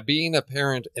 So yeah, being a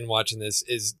parent and watching this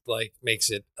is like makes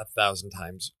it 1,000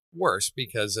 times worse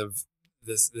because of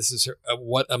this. This is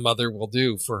what a mother will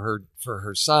do for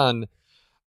her son.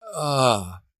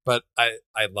 But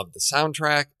I love the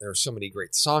soundtrack. There are so many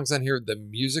great songs on here. The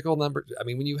musical number. I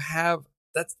mean, when you have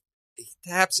it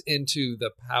taps into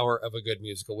the power of a good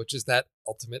musical, which is that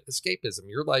ultimate escapism.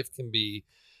 Your life can be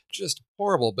just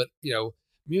horrible, but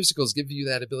musicals give you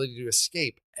that ability to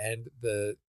escape. And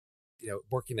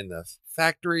working in the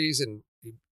factories and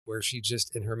where she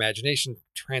just in her imagination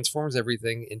transforms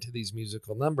everything into these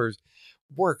musical numbers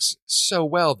works so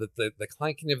well that the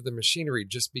clanking of the machinery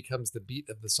just becomes the beat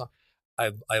of the song.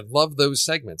 I love those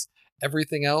segments.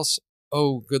 Everything else,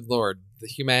 oh good Lord, the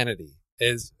humanity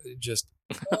is just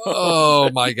oh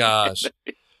my gosh.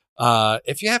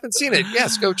 If you haven't seen it,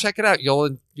 yes, go check it out.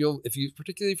 You'll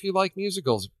particularly if you like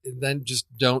musicals, then just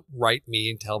don't write me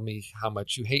and tell me how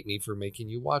much you hate me for making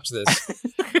you watch this.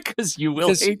 Because you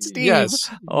will hate Steve. Yes.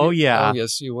 Oh yeah. Oh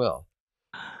yes, you will.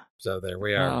 So there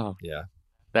we are. Oh, yeah.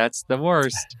 That's the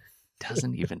worst.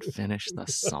 Doesn't even finish the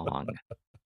song.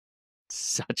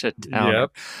 Such a downer.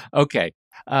 Yep. Okay.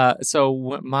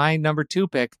 So my number 2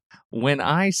 pick, when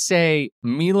I say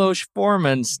Milos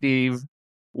Forman, Steve,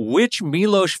 which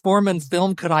Milos Forman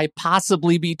film could I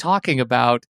possibly be talking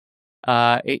about?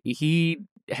 He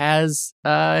has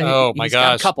oh my he's gosh.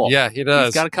 got a couple. Yeah, he does.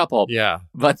 He's got a couple. Yeah.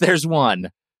 But there's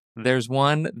one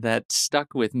that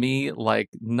stuck with me like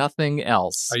nothing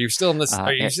else. Are you still in this?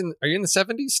 Are you in the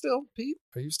 70s still, Pete?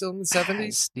 Are you still in the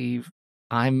 70s? Steve,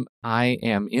 I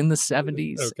am in the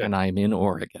 70s Okay. and I'm in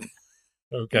Oregon.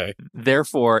 Okay.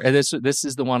 Therefore, this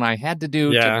is the one I had to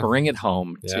do Yeah. to bring it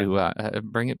home, Yeah. to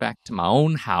bring it back to my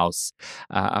own house.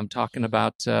 I'm talking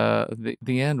about the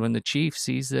end when the chief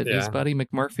sees that his Yeah. buddy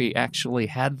McMurphy actually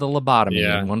had the lobotomy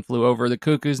Yeah. and one flew over the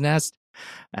cuckoo's nest,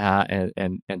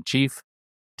 and Chief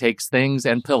takes things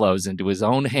and pillows into his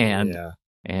own hand Yeah.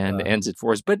 and ends it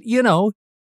for us. But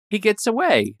he gets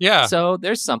away. Yeah. So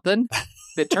there's something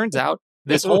that turns out.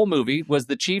 This whole movie was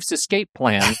the Chief's escape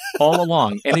plan all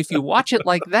along. And if you watch it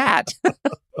like that,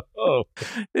 Oh.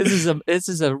 this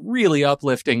is a really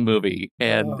uplifting movie.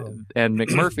 And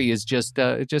McMurphy is just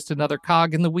another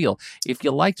cog in the wheel. If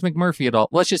you liked McMurphy at all,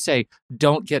 let's just say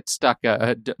don't get stuck.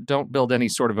 Don't build any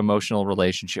sort of emotional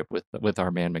relationship with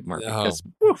our man McMurphy because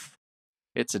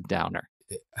it's a downer.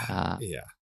 Yeah.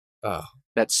 Oh.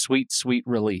 That sweet, sweet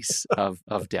release of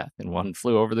death. And One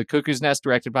Flew Over the Cuckoo's Nest,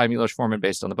 directed by Milos Forman,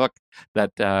 based on the book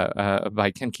that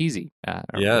by Ken Kesey.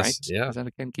 Yes, right? yeah. Is that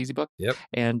a Ken Kesey book? Yep.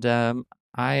 And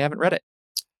I haven't read it.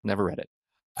 Never read it.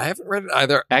 I haven't read it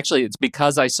either. Actually, it's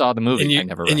because I saw the movie. I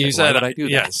never read it. Said, why would I do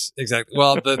that? Yes, exactly.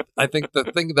 Well, I think the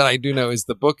thing that I do know is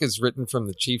the book is written from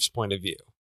the Chief's point of view.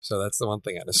 So that's the one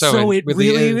thing I know. So it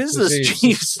really is a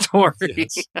Chief story.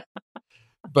 Yes.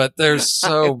 But there's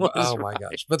so was my right.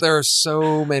 gosh! But there are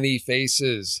so many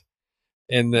faces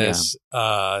in this.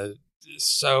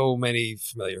 So many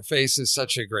familiar faces.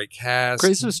 Such a great cast.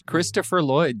 This was Christopher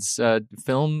Lloyd's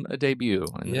film debut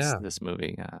in this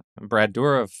movie. Brad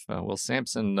Dourif, Will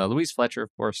Sampson, Louise Fletcher, of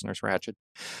course, Nurse Ratched.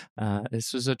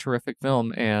 This was a terrific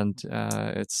film, and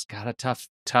it's got a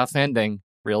tough ending.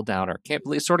 Real downer. Can't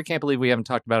believe we haven't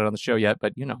talked about it on the show yet,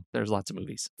 but there's lots of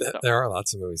movies. So. There are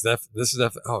lots of movies. This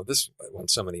won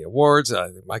so many awards.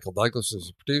 Michael Douglas was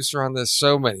a producer on this.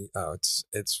 So many. Oh,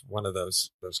 it's one of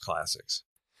those classics.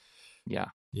 Yeah.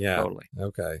 Totally.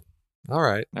 Okay. All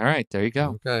right. There you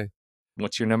go. Okay.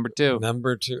 What's your number 2?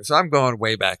 Number 2. So I'm going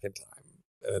way back in time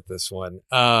at this one.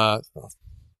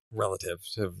 Relative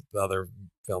to the other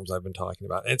films I've been talking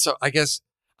about, and so I guess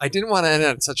I didn't want to end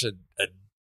on such a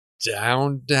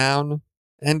down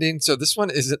ending. So this one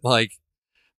isn't like,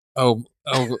 oh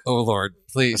Lord,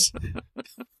 please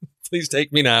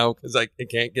take me now because I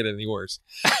can't get any worse.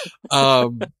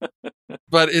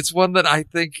 But it's one that I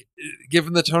think,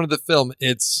 given the tone of the film,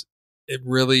 it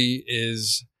really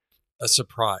is a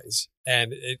surprise,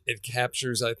 and it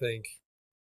captures, I think,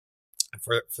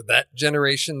 for that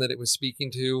generation that it was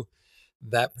speaking to,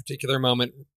 that particular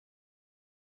moment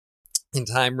in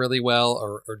time really well,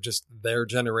 or just their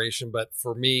generation. But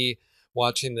for me,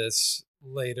 watching this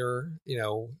later,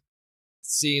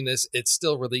 seeing this, it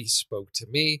still really spoke to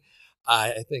me.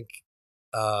 I think,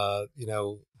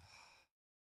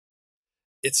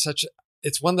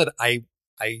 it's one that I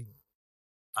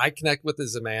connect with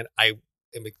as a man. I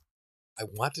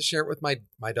want to share it with my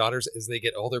daughters as they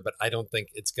get older, but I don't think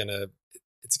it's gonna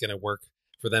work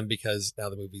for them because now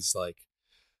the movie's like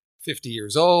 50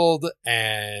 years old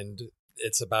and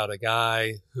it's about a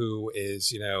guy who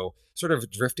is, sort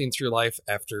of drifting through life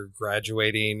after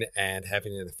graduating and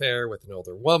having an affair with an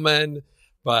older woman.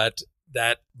 But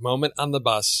that moment on the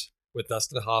bus with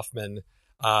Dustin Hoffman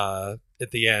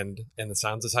at the end, and the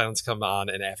sounds of silence come on,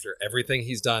 and after everything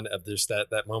he's done, of there's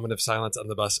that moment of silence on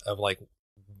the bus of like,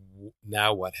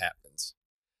 now what happens?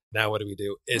 Now what do we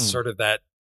do? Is sort of that.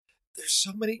 There's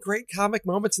so many great comic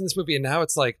moments in this movie, and now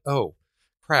it's like, oh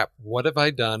crap, what have I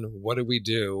done? What do we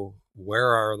do? Where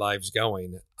are our lives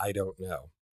going? I don't know.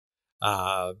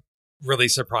 Really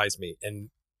surprised me. And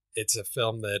it's a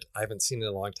film that I haven't seen in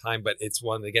a long time, but it's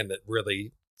one, again, that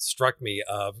really struck me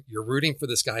of, you're rooting for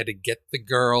this guy to get the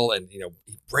girl, and, he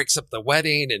breaks up the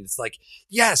wedding, and it's like,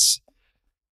 yes,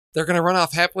 they're going to run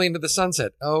off happily into the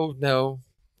sunset. Oh, no,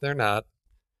 they're not.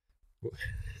 I'm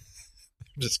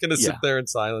just going to sit there in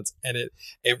silence. And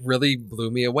it really blew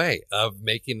me away of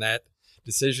making that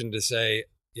decision to say,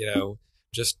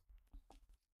 just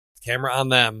camera on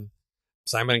them.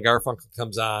 Simon and Garfunkel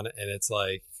comes on, and it's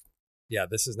like, yeah,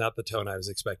 this is not the tone I was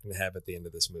expecting to have at the end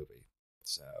of this movie.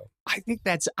 So I think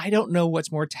I don't know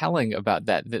what's more telling about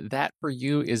that. That for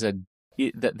you is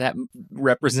that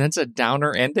represents a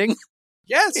downer ending.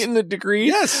 Yes. In the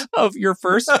degree of your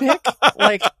first pick.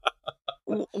 Like,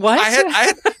 what?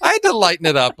 I had to lighten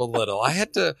it up a little.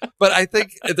 But I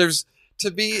think there's,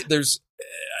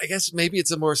 I guess maybe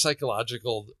it's a more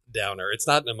psychological downer. It's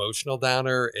not an emotional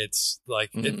downer. It's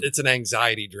like, it's an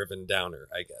anxiety driven downer,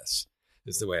 I guess,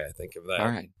 is the way I think of that.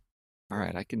 All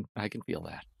right. I can feel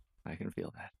that.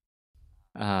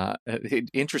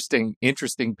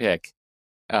 Interesting pick.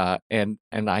 And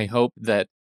I hope that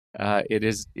it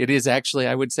is actually,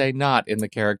 I would say, not in the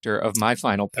character of my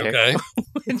final pick, okay.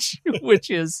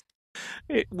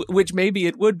 which maybe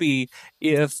it would be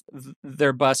if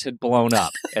their bus had blown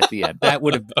up at the end. That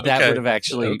would have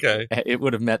actually, it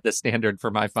would have met the standard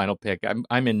for my final pick.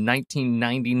 I'm in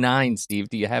 1999, Steve.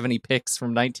 Do you have any picks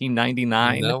from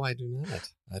 1999? No, I do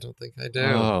not. I don't think I do.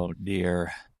 Oh,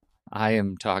 dear. I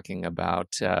am talking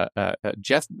about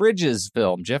Jeff Bridges'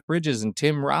 film. Jeff Bridges and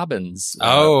Tim Robbins. They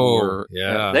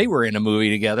were in a movie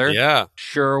together. Yeah.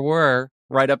 Sure were.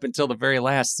 Right up until the very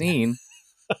last scene.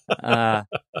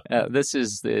 This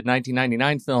is the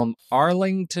 1999 film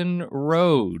Arlington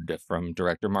Road from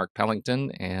director Mark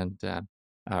Pellington and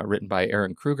written by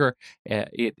Aaron Kruger.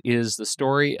 It is the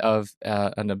story of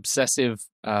an obsessive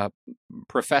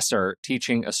professor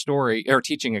teaching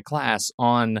a class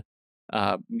on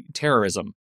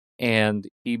terrorism, and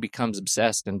he becomes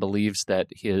obsessed and believes that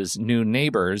his new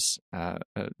neighbors,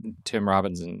 Tim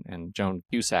Robbins and Joan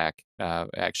Cusack,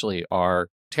 actually are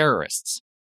terrorists,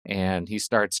 and he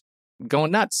starts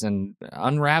going nuts and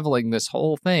unraveling this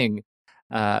whole thing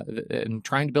and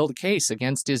trying to build a case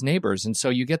against his neighbors. And so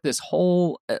you get this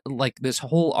whole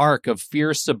arc of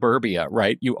fear suburbia,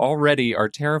 right? You already are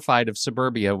terrified of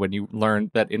suburbia when you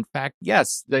learn that, in fact,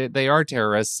 yes, they are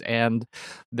terrorists, and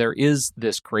there is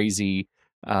this crazy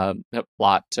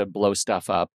plot to blow stuff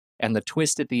up. And the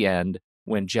twist at the end,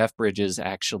 when Jeff Bridges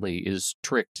actually is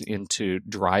tricked into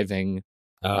driving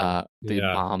the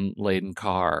bomb-laden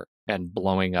car and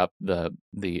blowing up the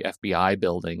FBI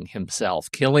building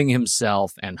himself, killing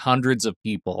himself and hundreds of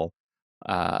people,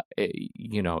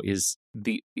 it's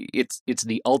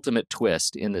the ultimate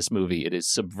twist in this movie. It is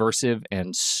subversive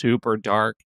and super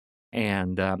dark,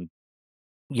 and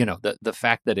the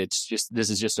fact that this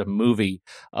is just a movie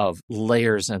of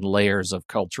layers and layers of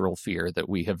cultural fear that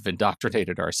we have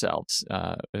indoctrinated ourselves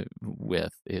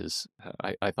with is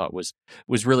I thought was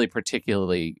really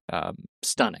particularly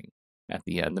stunning. At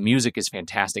the end, the music is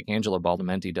fantastic. Angelo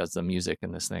Baldamenti does the music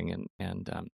in this thing, and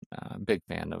big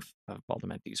fan of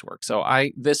Baldamenti's work. So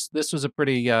this was a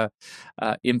pretty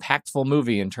impactful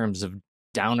movie in terms of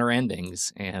downer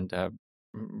endings, and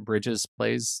Bridges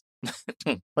plays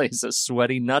a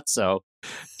sweaty nutso,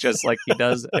 just like he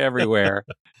does everywhere,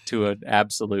 to an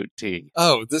absolute T.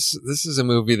 Oh, this is a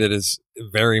movie that is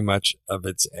very much of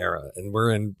its era, and we're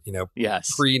in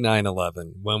pre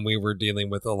 9/11 when we were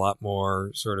dealing with a lot more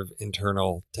sort of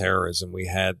internal terrorism. We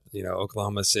had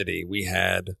Oklahoma City, we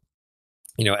had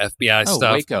FBI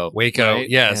stuff, Waco, right?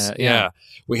 Yes, yeah.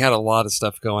 We had a lot of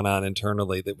stuff going on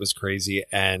internally that was crazy,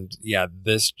 and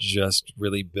this just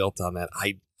really built on that.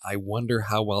 I wonder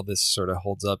how well this sort of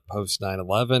holds up post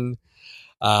 9/11.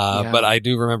 But I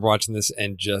do remember watching this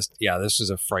and just, this was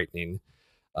a frightening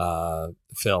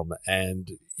film.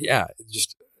 And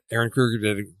just Aaron Kruger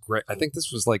did a great, I think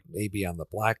this was like maybe on the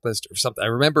Blacklist or something. I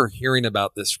remember hearing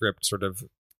about this script sort of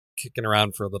kicking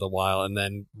around for a little while. And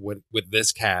then with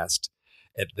this cast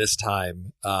at this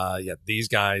time, these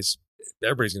guys,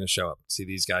 everybody's going to show up, see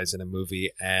these guys in a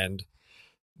movie. And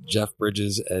Jeff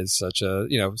Bridges as such a,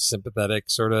 sympathetic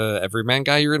sort of everyman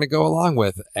guy you're going to go along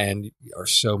with, and you are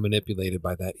so manipulated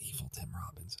by that evil Tim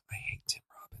Robbins. I hate Tim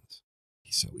Robbins.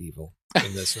 He's so evil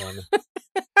in this one.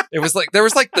 It was like there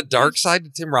was like the dark side to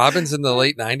Tim Robbins in the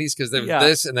late 90s because there was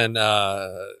this, and then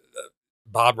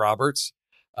Bob Roberts.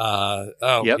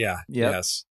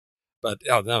 Yes. But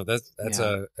no, that's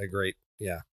a great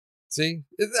See,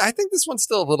 I think this one's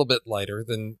still a little bit lighter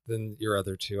than your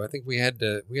other two. I think we had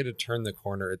to turn the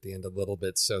corner at the end a little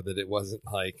bit so that it wasn't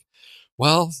like,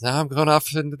 well, now I'm going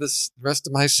off into this rest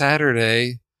of my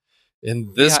Saturday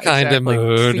in this kind of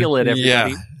mood. Feel it,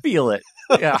 everybody. Feel it.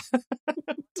 Yeah.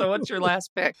 So what's your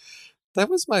last pick? I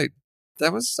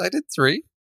did 3.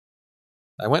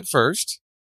 I went first.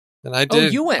 And I did. Oh,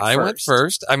 you went first. I went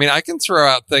first. I mean, I can throw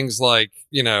out things like,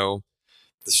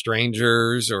 The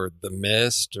Strangers or The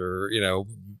Mist or,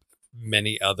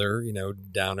 many other,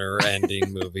 downer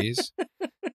ending movies.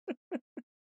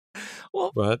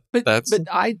 Well, but I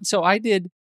did.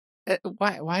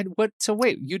 So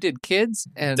wait, you did Kids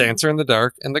and Dancer in the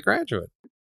Dark and The Graduate.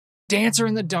 Dancer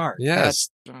in the Dark. Yes.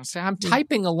 I'm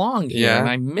typing along here and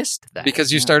I missed that.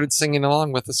 Because you started singing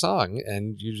along with the song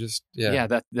and you just, Yeah,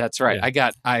 that's right.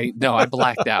 Yeah. I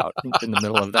blacked out in the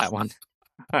middle of that one.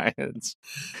 It's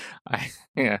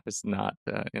not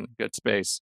in a good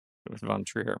space with Von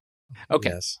Trier.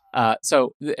 Okay. Yes.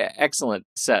 So excellent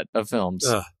set of films.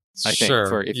 I think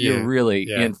for if you're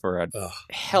really in for a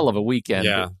hell of a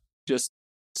weekend, just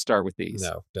start with these.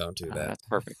 No, don't do that. That's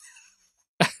perfect.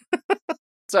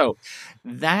 So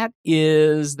that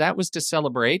was to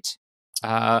celebrate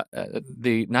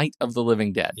the Night of the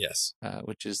Living Dead. Yes.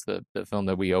 Which is the film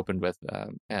that we opened with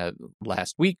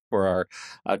last week for our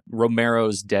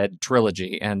Romero's Dead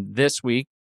trilogy. And this week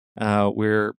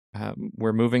we're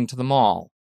moving to the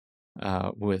mall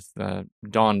with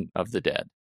Dawn of the Dead.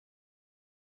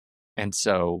 And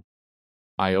so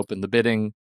I opened the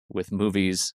bidding with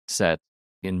movies set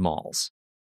in malls.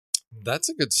 That's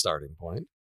a good starting point.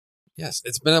 Yes,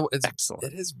 excellent.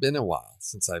 It has been a while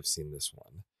since I've seen this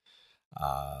one.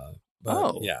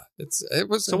 It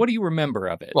was. So, what do you remember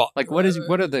of it? Well, what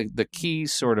are the key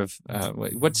sort of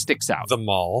what sticks out? The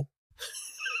mall.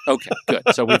 Okay, good.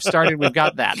 So we've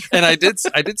got that. And I did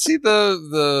see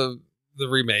the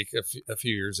remake a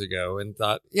few years ago and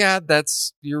thought,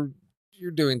 that's you're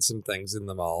doing some things in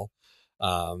the mall.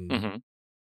 But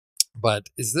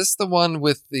is this the one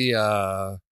with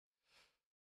the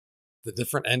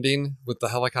different ending with the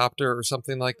helicopter or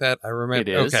something like that? I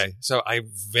remember. It is. Okay. So I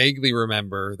vaguely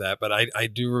remember that, but I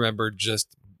do remember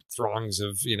just throngs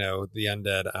of, the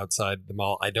undead outside the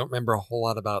mall. I don't remember a whole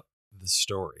lot about the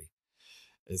story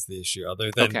is the issue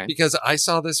other than because I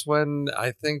saw this when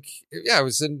I think, I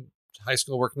was in high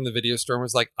school working in the video store and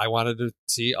was like, I wanted to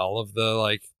see all of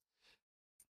the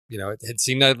had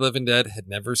seen Night of the Living Dead, had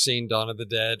never seen Dawn of the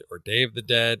Dead or Day of the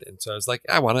Dead. And so I was like,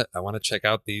 I want to check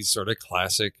out these sort of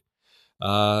classic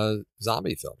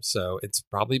zombie films. So it's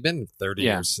probably been 30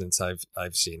 years since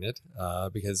I've seen it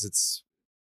because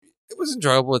it was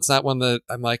enjoyable. It's not one that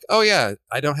I'm like, I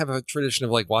don't have a tradition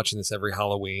of like watching this every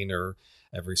Halloween or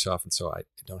every so often, so I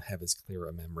don't have as clear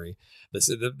a memory. Is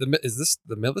this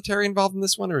the military involved in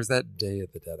this one, or is that Day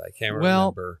of the Dead? I can't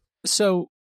remember. So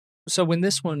when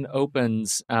this one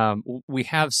opens, we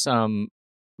have some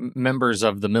members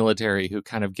of the military who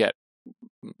kind of get,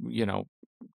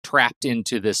 trapped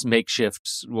into this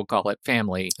makeshift, we'll call it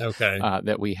family,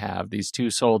 that we have. These 2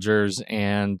 soldiers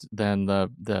and then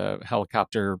the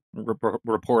helicopter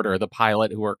reporter, the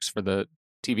pilot who works for the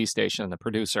TV station, the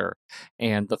producer,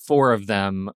 and the 4 of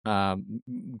them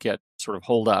get sort of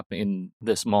holed up in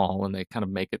this mall, and they kind of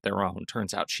make it their own.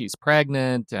 Turns out she's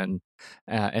pregnant,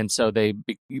 and so they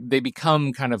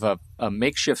become kind of a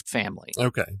makeshift family.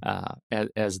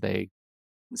 As they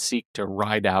seek to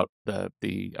ride out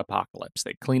the apocalypse.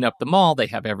 They clean up the mall. They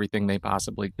have everything they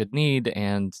possibly could need,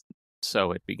 and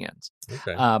so it begins.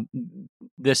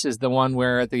 This is the one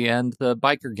where at the end the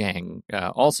biker gang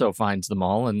also finds the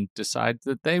mall and decides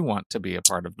that they want to be a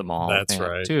part of the mall. That's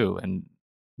right. Too, and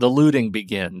the looting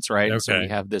begins. Right. So we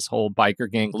have this whole biker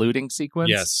gang looting sequence.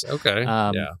 Yes. Okay.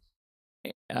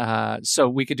 So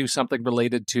we could do something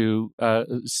related to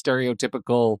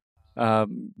stereotypical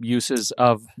uses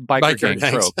of biker gang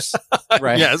tropes,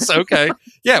 right? Yes, okay.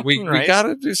 Yeah, we got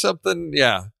to do something.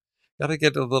 Yeah, got to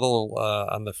get a little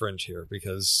on the fringe here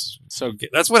because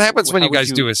that's what happens when you guys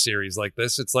do a series like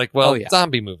this. It's like,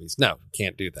 zombie movies. No,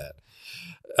 can't do that.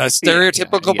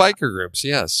 Stereotypical biker groups.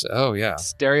 Yes. Oh yeah.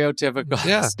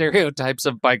 Stereotypical. Stereotypes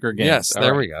of biker gangs. Yes.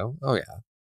 There we go. Oh yeah.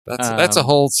 That's a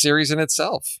whole series in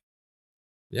itself.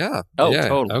 Yeah. Oh,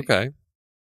 totally. Okay.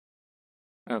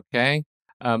 Okay.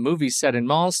 movies set in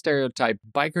malls, stereotype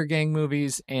biker gang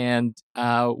movies, and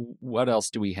what else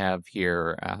do we have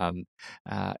here?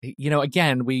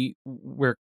 Again,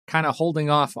 we're kind of holding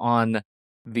off on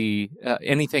the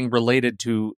anything related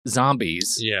to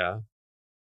zombies. Yeah.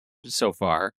 So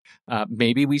far,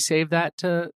 maybe we save that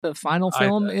to the final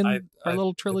film in our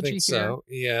little trilogy I think here. So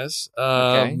yes.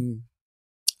 Okay.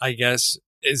 I guess,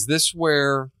 is this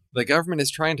where the government is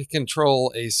trying to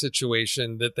control a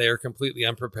situation that they are completely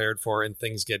unprepared for, and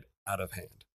things get out of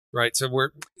hand, right? So we're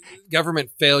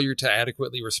government failure to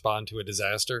adequately respond to a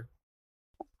disaster.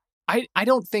 I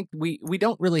don't think we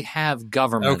don't really have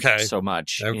government so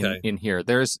much in here.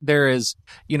 There is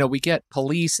we get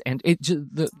police, and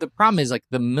the problem is like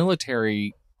the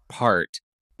military part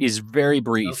is very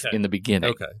brief in the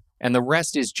beginning, and the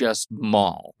rest is just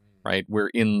mall. Right, we're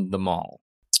in the mall.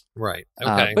 Right.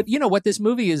 Okay. But what this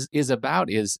movie is about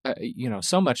is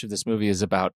so much of this movie is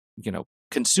about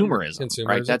consumerism,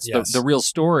 right? That's the real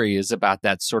story is about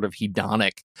that sort of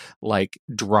hedonic like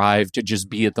drive to just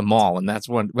be at the mall, and that's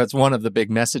one of the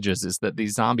big messages is that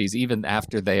these zombies, even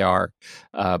after they are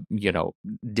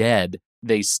dead,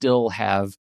 they still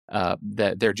have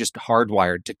that they're just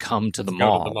hardwired to come to the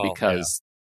mall because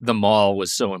the mall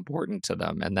was so important to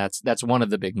them, and that's one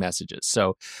of the big messages.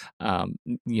 So we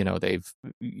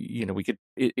could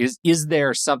is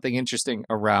there something interesting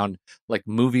around like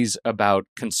movies about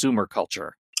consumer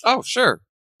culture? Oh, sure.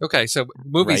 Okay, so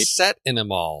movies set in a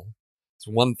mall is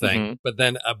one thing, but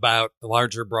then about the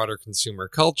larger, broader consumer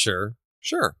culture,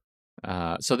 sure.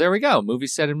 So there we go.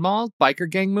 Movies set in malls, biker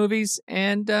gang movies,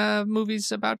 and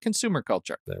movies about consumer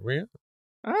culture. There we go.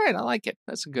 All right, I like it.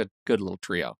 That's a good little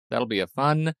trio. That'll be a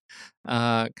fun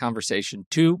conversation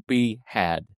to be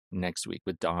had next week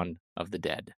with Dawn of the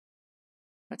Dead.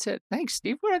 That's it. Thanks,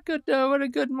 Steve. What a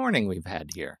good morning we've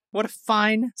had here. What a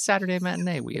fine Saturday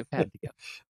matinee we have had together.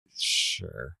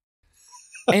 Sure.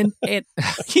 And I know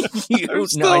it.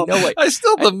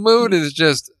 The mood is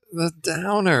just the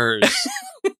downers.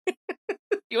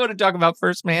 You want to talk about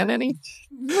First Man, any?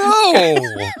 No.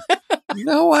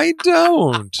 No, I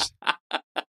don't.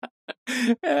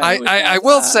 I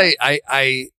will say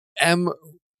I am.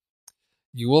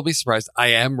 You will be surprised. I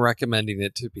am recommending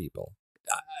it to people.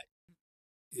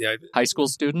 High school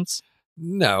students?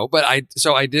 No, but I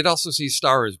did also see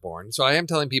Star is Born. So I am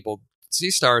telling people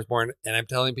see Star is Born, and I'm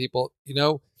telling people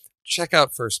check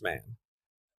out First Man.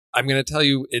 I'm going to tell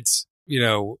you it's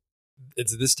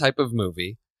this type of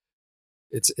movie.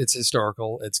 It's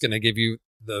historical. It's going to give you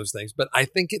those things, but I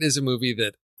think it is a movie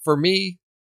that, for me,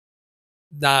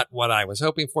 not what I was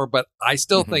hoping for, but I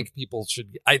still think people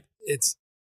should.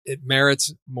 It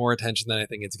merits more attention than I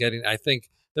think it's getting. I think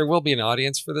there will be an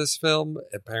audience for this film.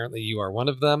 Apparently, you are one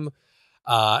of them,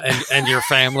 and your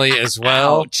family as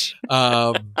well.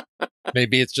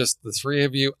 Maybe it's just the three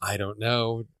of you. I don't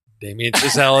know. Damien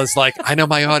Chazelle is like, I know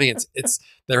my audience.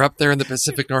 They're up there in the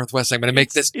Pacific Northwest. I'm going to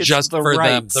make this just for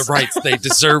them. The rights. They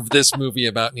deserve this movie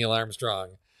about Neil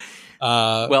Armstrong.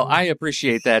 Well, I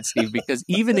appreciate that, Steve, because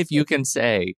even if you can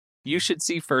say you should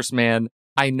see First Man,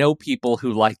 I know people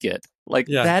who like it.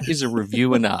 That is a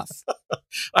review enough.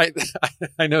 I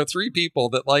know 3 people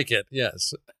that like it.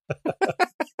 Yes.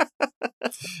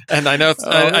 And I know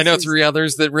 3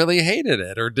 others that really hated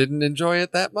it or didn't enjoy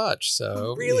it that much.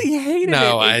 So really hated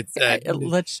it.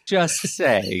 Let's just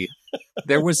say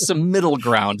there was some middle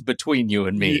ground between you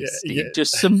and me, Steve. Yeah.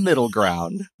 Just some middle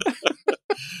ground.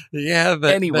 Yeah,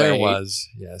 there was.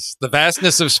 Yes, the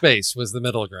vastness of space was the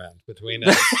middle ground between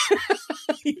us.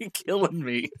 You're killing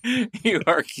me. You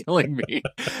are killing me.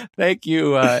 Thank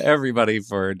you, everybody,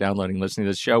 for downloading and listening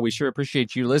to this show. We sure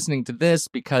appreciate you listening to this,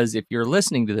 because if you're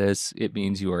listening to this, it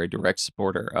means you are a direct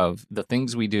supporter of the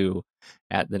things we do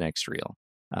at The Next Reel,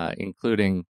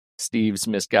 including Steve's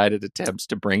misguided attempts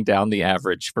to bring down the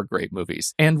average for great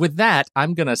movies. And with that,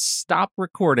 I'm going to stop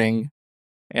recording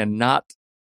and not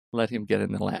let him get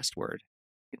in the last word,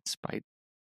 in spite of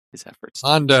his efforts.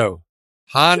 Hondo.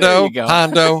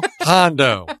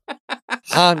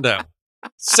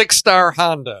 6-star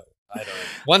Hondo. I don't know.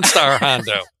 1-star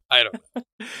Hondo. I don't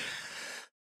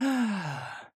know.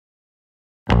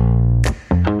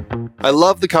 I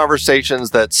love the conversations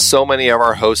that so many of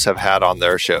our hosts have had on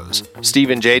their shows.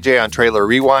 Steve and JJ on Trailer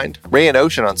Rewind, Ray and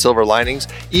Ocean on Silver Linings,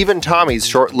 even Tommy's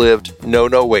short-lived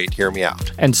No, Wait, Hear Me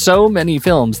Out. And so many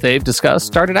films they've discussed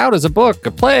started out as a book,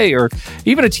 a play, or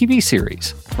even a TV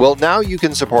series. Well, now you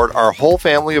can support our whole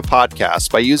family of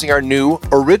podcasts by using our new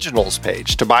Originals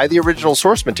page to buy the original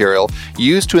source material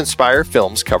used to inspire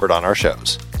films covered on our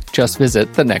shows. Just visit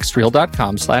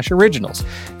thenextreel.com/originals.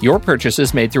 Your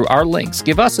purchases made through our links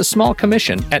give us a small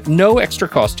commission at no extra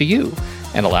cost to you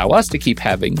and allow us to keep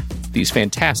having these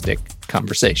fantastic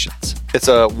conversations. It's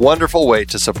a wonderful way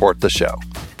to support the show.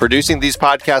 Producing these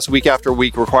podcasts week after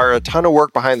week require a ton of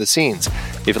work behind the scenes.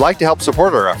 If you'd like to help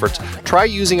support our efforts, try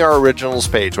using our originals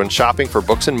page when shopping for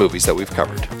books and movies that we've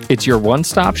covered. It's your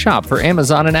one-stop shop for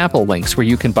Amazon and Apple links where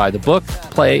you can buy the book,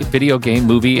 play, video game,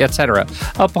 movie, etc.,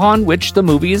 upon which the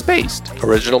movie is based.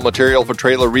 Original material for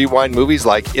Trailer Rewind movies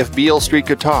like If Beale Street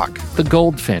Could Talk, The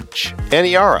Goldfinch,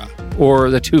 Aniara, or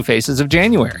The Two Faces of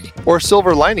January. or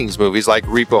Silver Linings movies like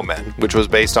Repo Men, which was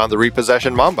based on the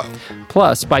Repossession Mambo.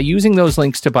 Plus, by using those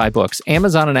links to buy books,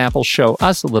 Amazon and Apple show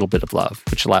us a little bit of love,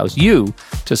 which allows you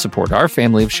to support our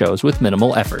family of shows with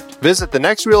minimal effort. Visit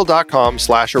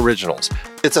thenextreel.com/originals.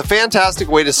 It's a fantastic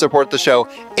way to support the show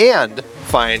and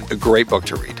find a great book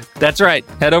to read. That's right.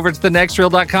 Head over to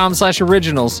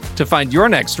thenextreel.com/originals to find your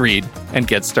next read and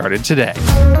get started today.